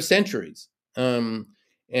those things for centuries.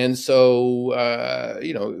 And so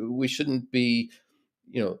we shouldn't be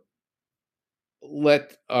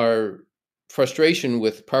let our frustration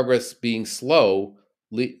with progress being slow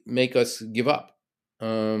make us give up.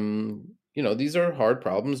 These are hard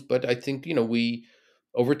problems, but I think we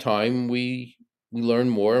over time we learn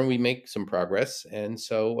more and we make some progress, and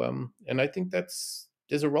so and I think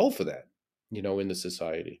there's a role for that, in the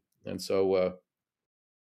society, and so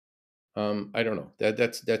I don't know,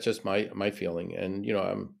 that's just my feeling, and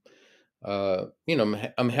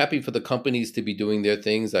I'm happy for the companies to be doing their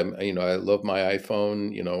things. I love my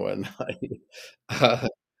iPhone, and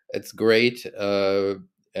it's great.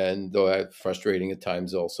 And though frustrating at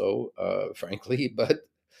times also, frankly, but,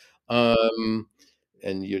 um,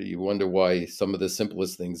 and you wonder why some of the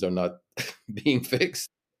simplest things are not being fixed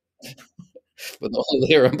with all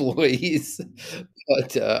their employees.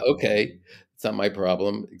 But, okay, it's not my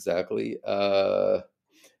problem exactly.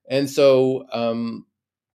 And so,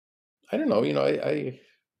 I don't know, I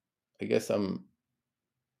guess I'm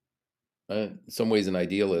in some ways an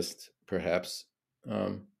idealist, perhaps,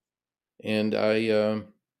 um, and I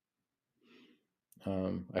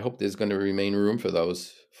hope there's going to remain room for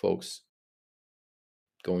those folks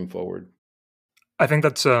going forward. I think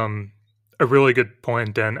that's a really good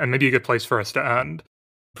point, and maybe a good place for us to end.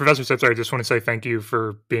 Professor Sipser, I just want to say thank you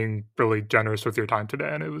for being really generous with your time today,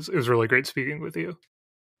 and it was really great speaking with you.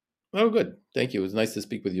 Oh, good. Thank you. It was nice to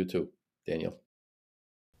speak with you too, Daniel.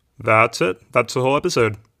 That's it. That's the whole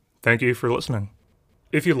episode. Thank you for listening.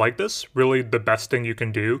 If you like this, really the best thing you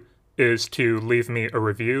can do is to leave me a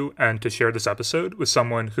review and to share this episode with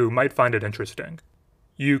someone who might find it interesting.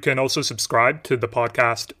 You can also subscribe to the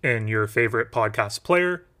podcast in your favorite podcast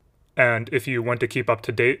player, and if you want to keep up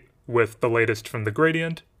to date with the latest from The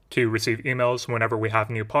Gradient, to receive emails whenever we have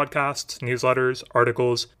new podcasts, newsletters,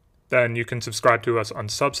 articles, then you can subscribe to us on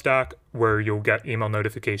Substack, where you'll get email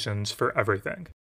notifications for everything.